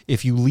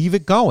if you leave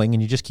it going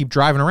and you just keep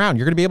driving around,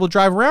 you're going to be able to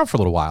drive around for a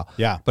little while.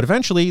 Yeah. But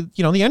eventually,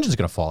 the engine's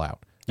going to fall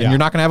out. And you're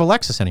not going to have a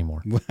Lexus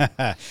anymore.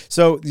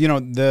 So,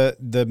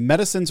 the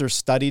medicines are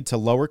studied to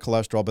lower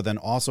cholesterol, but then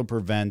also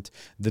prevent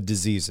the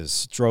diseases,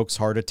 strokes,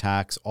 heart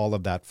attacks, all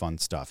of that fun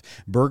stuff.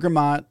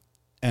 Bergamot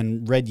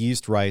and red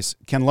yeast rice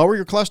can lower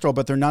your cholesterol,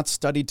 but they're not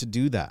studied to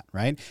do that,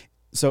 right?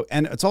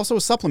 and it's also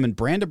a supplement,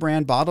 brand to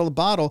brand, bottle to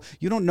bottle.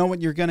 You don't know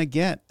what you're going to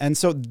get. And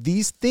so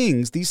these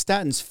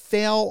statins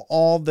fail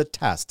all the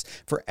tests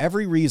for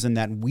every reason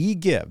that we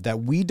give,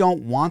 that we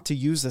don't want to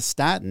use a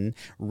statin.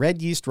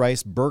 Red yeast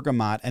rice,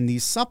 bergamot, and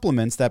these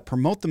supplements that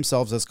promote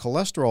themselves as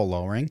cholesterol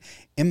lowering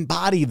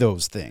embody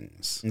those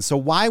things. And so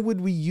why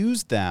would we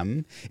use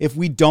them if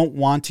we don't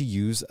want to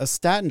use a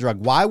statin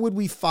drug? Why would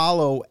we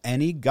follow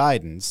any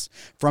guidance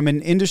from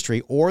an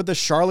industry or the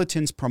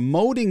charlatans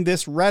promoting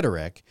this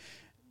rhetoric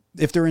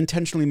if they're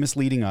intentionally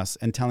misleading us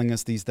and telling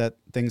us that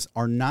things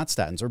are not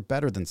statins or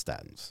better than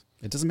statins?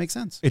 It doesn't make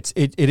sense.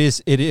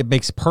 It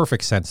makes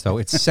perfect sense though.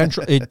 It's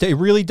central. it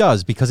really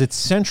does, because it's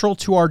central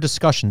to our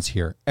discussions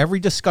here. Every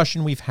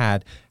discussion we've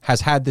had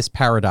has had this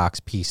paradox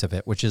piece of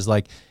it, which is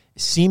like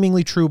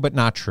seemingly true but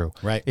not true.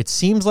 Right. It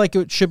seems like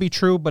it should be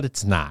true, but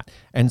it's not.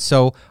 And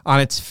so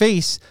on its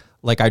face,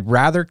 like, I'd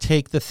rather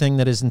take the thing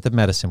that isn't the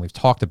medicine. We've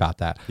talked about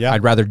that. Yeah.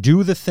 I'd rather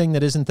do the thing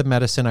that isn't the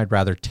medicine. I'd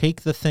rather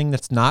take the thing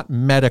that's not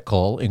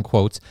medical, in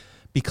quotes,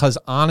 because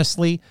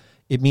honestly,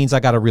 it means I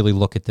got to really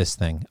look at this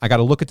thing. I got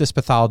to look at this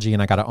pathology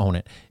and I got to own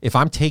it. If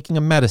I'm taking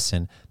a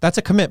medicine, that's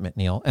a commitment,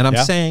 Neil. And I'm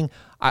saying,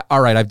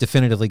 all right, I've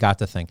definitively got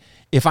the thing.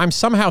 If I'm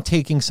somehow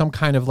taking some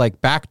kind of like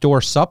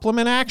backdoor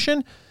supplement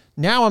action,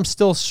 now I'm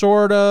still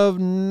sort of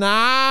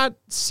not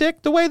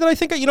sick the way that I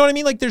think. You know what I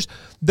mean? Like, there's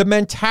the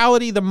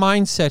mentality, the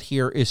mindset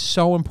here is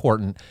so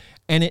important.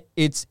 And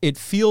it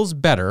feels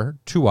better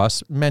to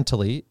us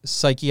mentally,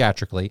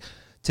 psychiatrically,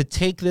 to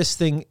take this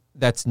thing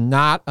that's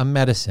not a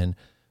medicine,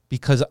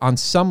 because on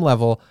some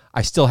level,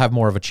 I still have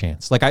more of a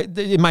chance. Like,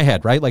 in my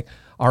head, right? Like,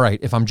 all right,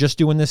 if I'm just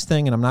doing this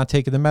thing and I'm not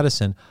taking the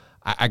medicine,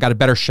 I got a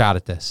better shot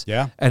at this.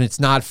 Yeah. And it's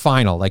not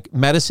final. Like,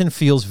 medicine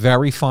feels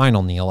very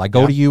final, Neil. I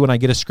go to you and I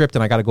get a script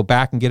and I got to go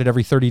back and get it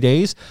every 30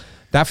 days.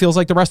 That feels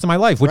like the rest of my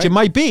life, which it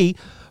might be,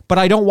 but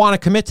I don't want to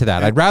commit to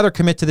that. I'd rather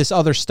commit to this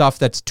other stuff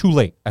that's too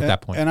late at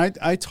that point. And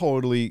I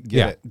totally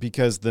get it,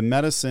 because the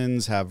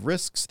medicines have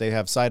risks. They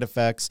have side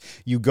effects.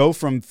 You go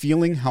from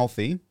feeling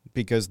healthy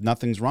because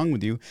nothing's wrong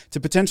with you to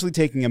potentially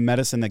taking a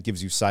medicine that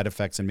gives you side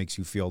effects and makes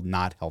you feel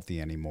not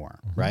healthy anymore,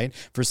 right?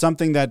 For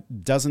something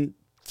that doesn't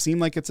seem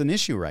like it's an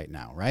issue right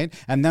now, right?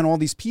 And then all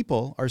these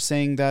people are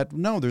saying that,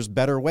 no, there's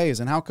better ways.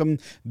 And how come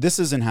this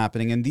isn't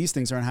happening and these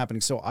things aren't happening?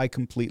 So I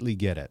completely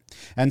get it.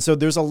 And so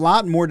there's a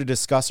lot more to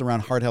discuss around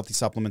heart healthy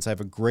supplements. I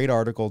have a great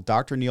article,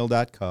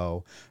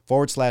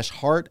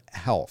 drneil.co/heart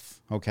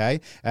health.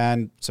 Okay.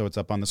 And so it's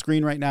up on the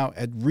screen right now.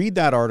 And read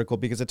that article,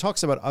 because it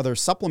talks about other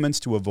supplements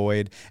to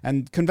avoid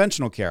and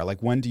conventional care,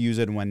 like when to use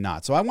it and when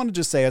not. So I want to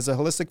just say, as a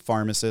holistic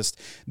pharmacist,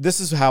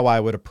 this is how I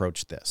would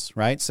approach this,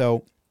 right?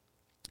 So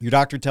your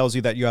doctor tells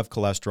you that you have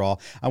cholesterol.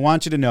 I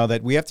want you to know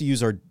that we have to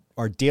use our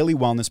daily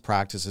wellness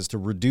practices to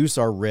reduce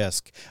our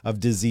risk of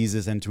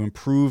diseases and to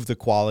improve the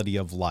quality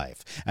of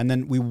life. And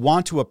then we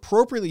want to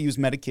appropriately use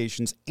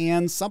medications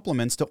and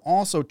supplements to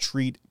also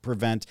treat,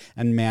 prevent,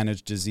 and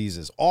manage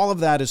diseases. All of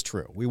that is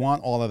true. We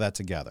want all of that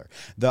together.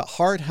 The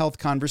heart health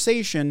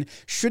conversation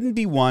shouldn't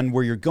be one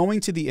where you're going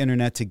to the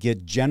internet to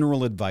get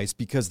general advice,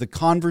 because the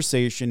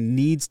conversation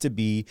needs to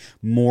be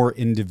more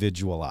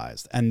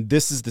individualized. And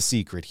this is the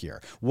secret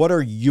here. What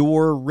are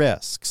your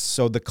risks?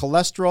 So the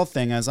cholesterol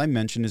thing, as I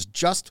mentioned, is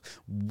just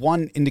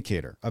one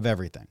indicator of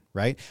everything,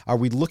 right? Are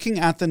we looking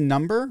at the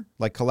number,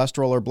 like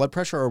cholesterol or blood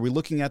pressure, or are we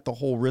looking at the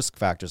whole risk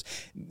factors?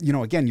 You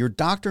know, again, your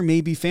doctor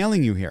may be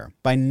failing you here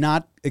by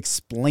not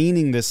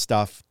explaining this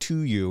stuff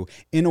to you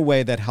in a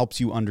way that helps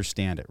you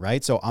understand it,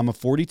 right? So I'm a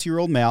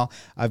 42-year-old male.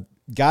 I've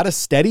got a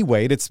steady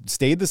weight. It's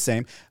stayed the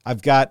same.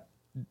 I've got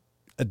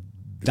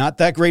not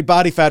that great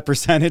body fat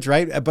percentage,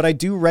 right? But I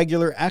do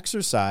regular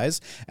exercise,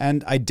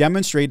 and I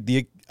demonstrate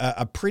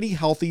a pretty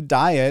healthy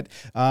diet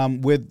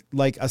with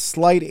like a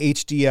slight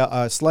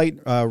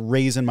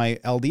raise in my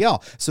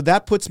LDL. So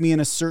that puts me in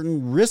a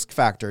certain risk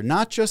factor,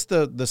 not just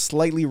the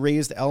slightly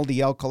raised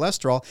LDL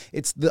cholesterol,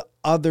 it's the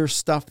other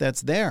stuff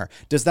that's there.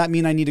 Does that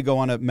mean I need to go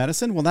on a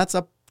medicine? Well, that's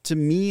up to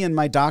me and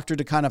my doctor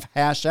to kind of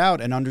hash out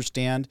and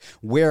understand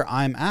where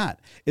I'm at.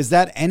 Is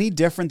that any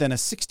different than a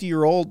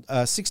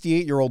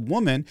 68-year-old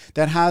woman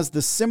that has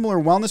the similar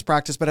wellness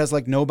practice but has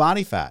like no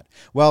body fat?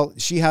 Well,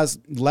 she has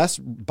less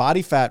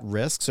body fat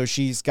risk, so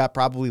she's got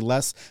probably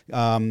less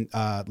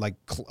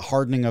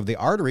hardening of the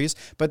arteries,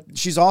 but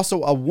she's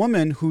also a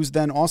woman who's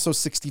then also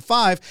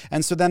 65,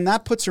 and so then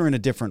that puts her in a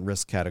different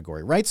risk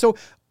category, right? So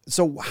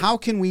how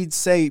can we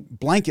say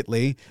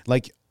blanketly,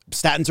 like,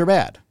 statins are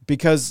bad?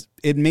 Because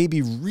it may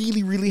be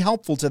really, really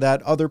helpful to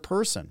that other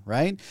person,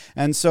 right?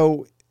 And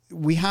so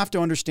we have to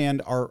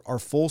understand our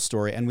full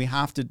story, and we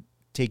have to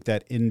take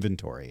that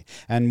inventory.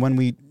 And when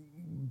we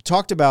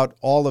talked about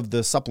all of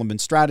the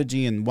supplement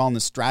strategy and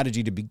wellness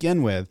strategy to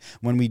begin with.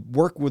 When we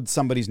work with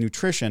somebody's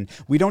nutrition,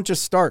 we don't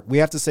just start. We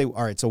have to say,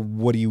 all right, so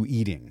what are you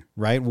eating,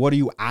 right? What are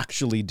you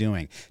actually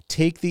doing?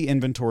 Take the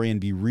inventory and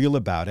be real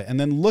about it, and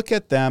then look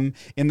at them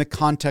in the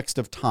context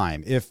of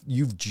time. If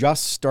you've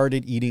just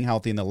started eating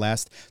healthy in the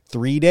last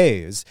 3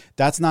 days,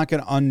 that's not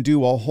going to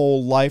undo a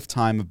whole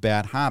lifetime of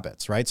bad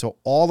habits, right? So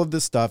all of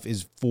this stuff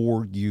is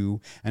for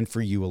you and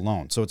for you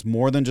alone. So it's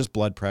more than just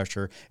blood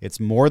pressure. It's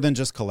more than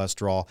just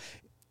cholesterol.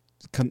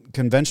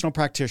 Conventional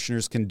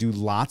practitioners can do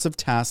lots of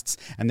tests,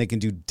 and they can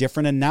do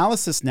different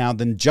analysis now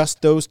than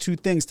just those two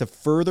things to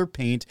further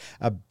paint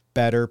a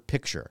better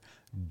picture.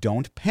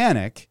 Don't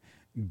panic.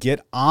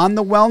 Get on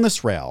the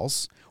wellness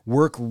rails,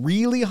 work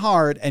really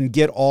hard, and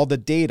get all the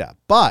data.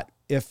 But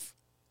if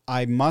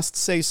I must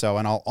say so,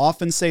 and I'll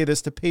often say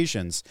this to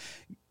patients,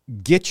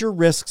 get your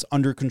risks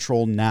under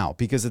control now,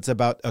 because it's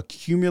about a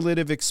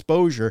cumulative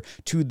exposure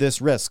to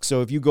this risk.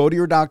 So if you go to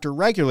your doctor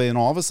regularly and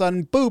all of a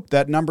sudden, boop,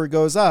 that number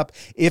goes up,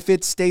 if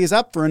it stays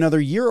up for another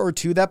year or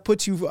two, that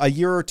puts you a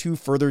year or two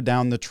further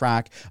down the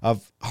track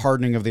of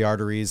hardening of the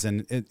arteries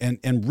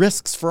and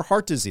risks for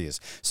heart disease.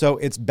 So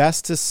it's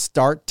best to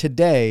start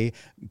today,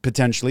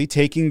 potentially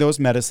taking those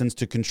medicines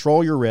to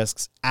control your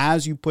risks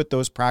as you put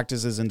those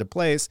practices into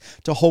place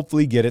to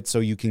hopefully get it so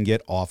you can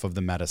get off of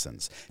the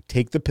medicines.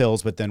 Take the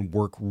pills, but then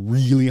work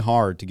really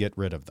hard to get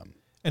rid of them.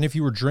 And if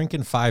you were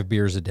drinking 5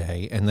 beers a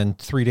day and then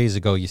 3 days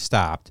ago you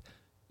stopped,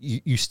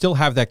 you still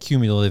have that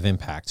cumulative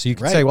impact. So you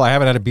can say, well, I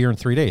haven't had a beer in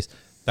 3 days.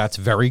 That's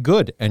very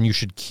good, and you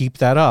should keep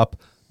that up.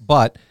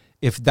 But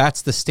if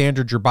that's the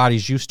standard your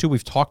body's used to,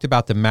 we've talked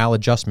about the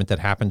maladjustment that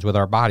happens with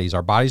our bodies.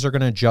 Our bodies are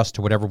going to adjust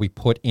to whatever we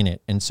put in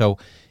it. And so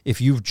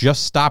if you've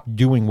just stopped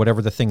doing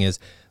whatever the thing is,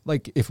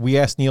 like if we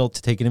ask Neil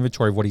to take an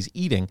inventory of what he's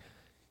eating,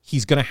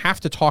 he's going to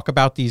have to talk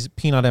about these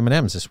peanut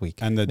M&Ms this week.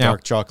 And the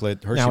dark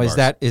chocolate Hershey bars.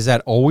 Now, is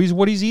that always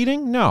what he's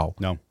eating? No.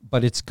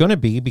 But it's going to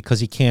be because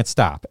he can't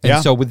stop.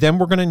 And so with them,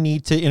 we're going to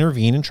need to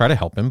intervene and try to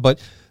help him.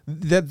 But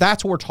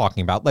that's what we're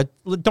talking about.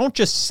 Don't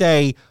just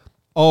say,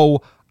 oh,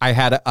 I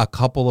had a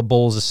couple of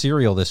bowls of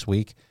cereal this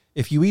week.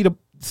 If you eat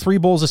 3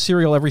 bowls of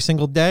cereal every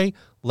single day,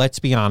 let's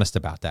be honest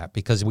about that,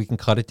 because we can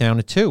cut it down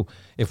to 2.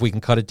 If we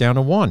can cut it down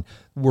to 1,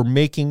 we're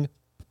making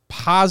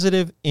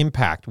positive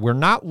impact. We're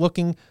not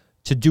looking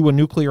to do a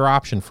nuclear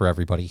option for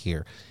everybody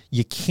here.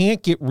 You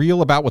can't get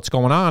real about what's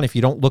going on if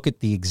you don't look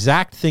at the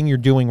exact thing you're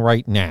doing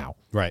right now.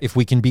 Right. If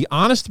we can be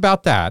honest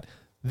about that,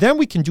 then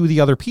we can do the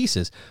other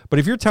pieces. But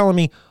if you're telling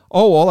me,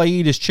 oh, all I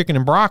eat is chicken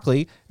and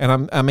broccoli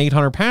and I'm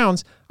 800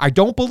 pounds, I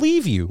don't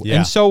believe you. Yeah.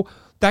 And so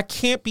that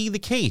can't be the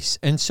case.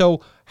 And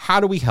so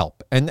how do we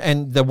help?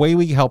 And the way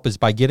we help is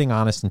by getting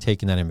honest and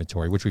taking that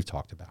inventory, which we've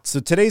talked about. So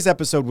today's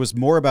episode was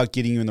more about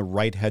getting you in the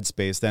right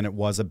headspace than it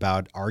was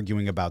about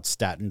arguing about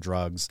statin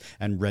drugs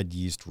and red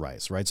yeast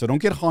rice, right? So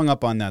don't get hung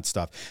up on that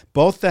stuff.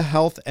 Both the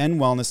health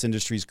and wellness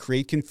industries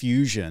create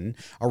confusion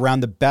around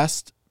the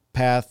best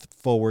path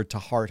forward to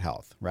heart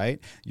health, right?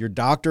 Your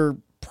doctor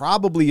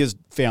probably is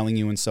failing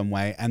you in some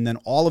way, and then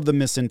all of the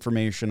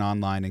misinformation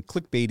online and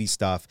clickbaity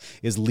stuff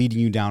is leading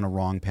you down a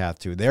wrong path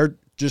too. They're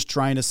just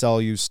trying to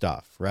sell you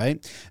stuff,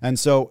 right? And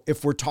so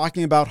if we're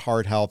talking about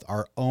heart health,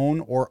 our own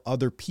or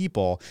other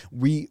people,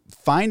 we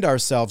find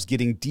ourselves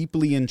getting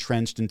deeply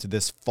entrenched into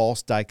this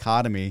false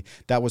dichotomy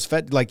that was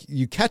fed, like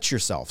you catch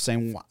yourself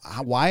saying,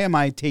 why am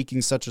I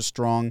taking such a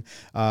strong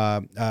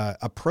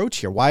approach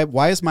here?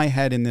 Why is my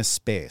head in this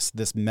space,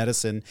 this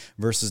medicine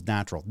versus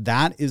natural?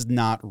 That is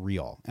not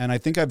real. And I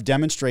think I've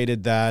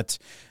demonstrated that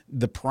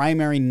the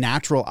primary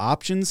natural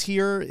options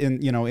here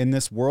in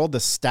this world, the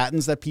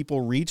statins that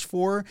people reach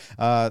for,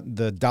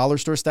 the dollar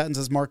store statins,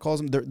 as Mark calls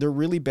them, they're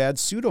really bad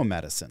pseudo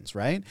medicines,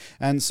 right?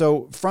 And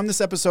so from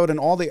this episode and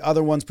all the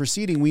other ones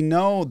preceding, we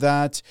know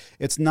that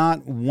it's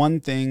not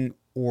one thing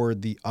or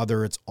the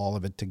other, it's all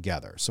of it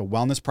together. So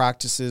wellness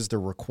practices, they're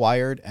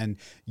required, and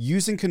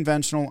using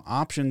conventional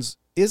options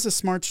is a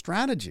smart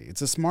strategy.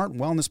 It's a smart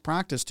wellness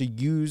practice to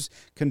use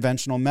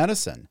conventional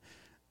medicine.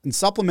 And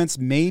supplements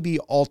may be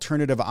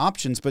alternative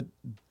options, but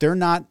they're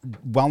not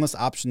wellness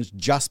options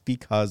just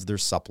because they're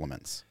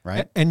supplements,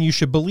 right? And you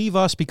should believe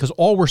us, because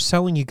all we're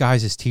selling you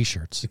guys is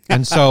T-shirts.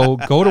 And so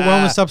go to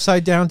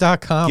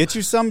wellnessupsidedown.com. Get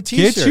you some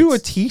T-shirts. Get you a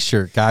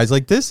T-shirt, guys.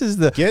 Like, this is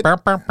the... Get a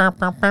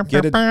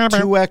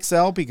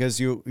 2XL because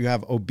you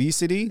have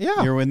obesity.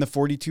 Yeah. You're in the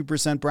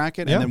 42%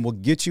 bracket, and then we'll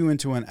get you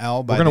into an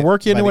L by We're going to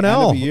work you into an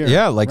L.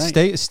 Yeah, like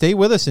right. stay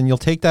with us and you'll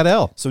take that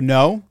L. So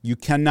no, you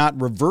cannot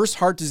reverse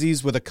heart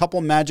disease with a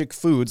couple magic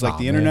foods like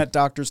the internet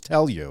doctors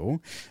tell you,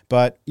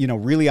 but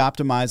really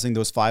optimizing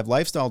those 5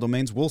 lifestyle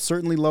domains will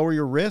certainly lower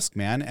your risk,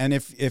 man. And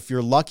if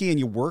you're lucky and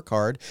you work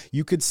hard,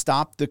 you could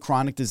stop the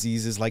chronic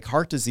diseases like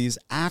heart disease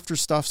after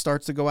stuff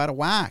starts to go out of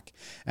whack.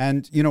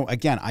 And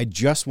again, I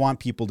just want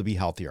people to be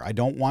healthier. I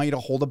don't want you to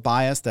hold a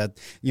bias that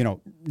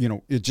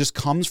it just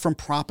comes from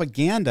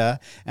propaganda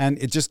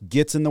and it just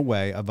gets in the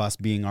way of us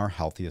being our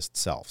healthiest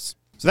selves.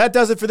 So that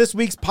does it for this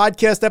week's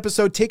podcast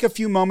episode. Take a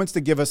few moments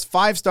to give us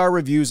 5-star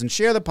reviews and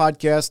share the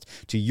podcast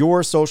to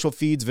your social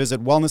feeds.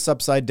 Visit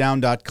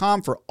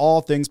wellnessupsidedown.com for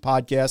all things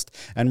podcast.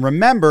 And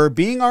remember,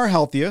 being our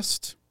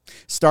healthiest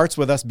starts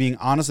with us being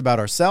honest about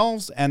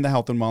ourselves and the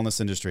health and wellness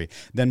industry,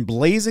 then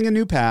blazing a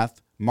new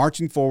path,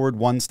 marching forward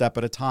one step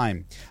at a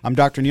time. I'm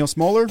Dr. Neil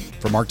Smoller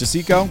for Mark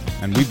DeSico,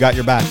 and we've got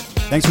your back.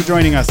 Thanks for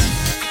joining us.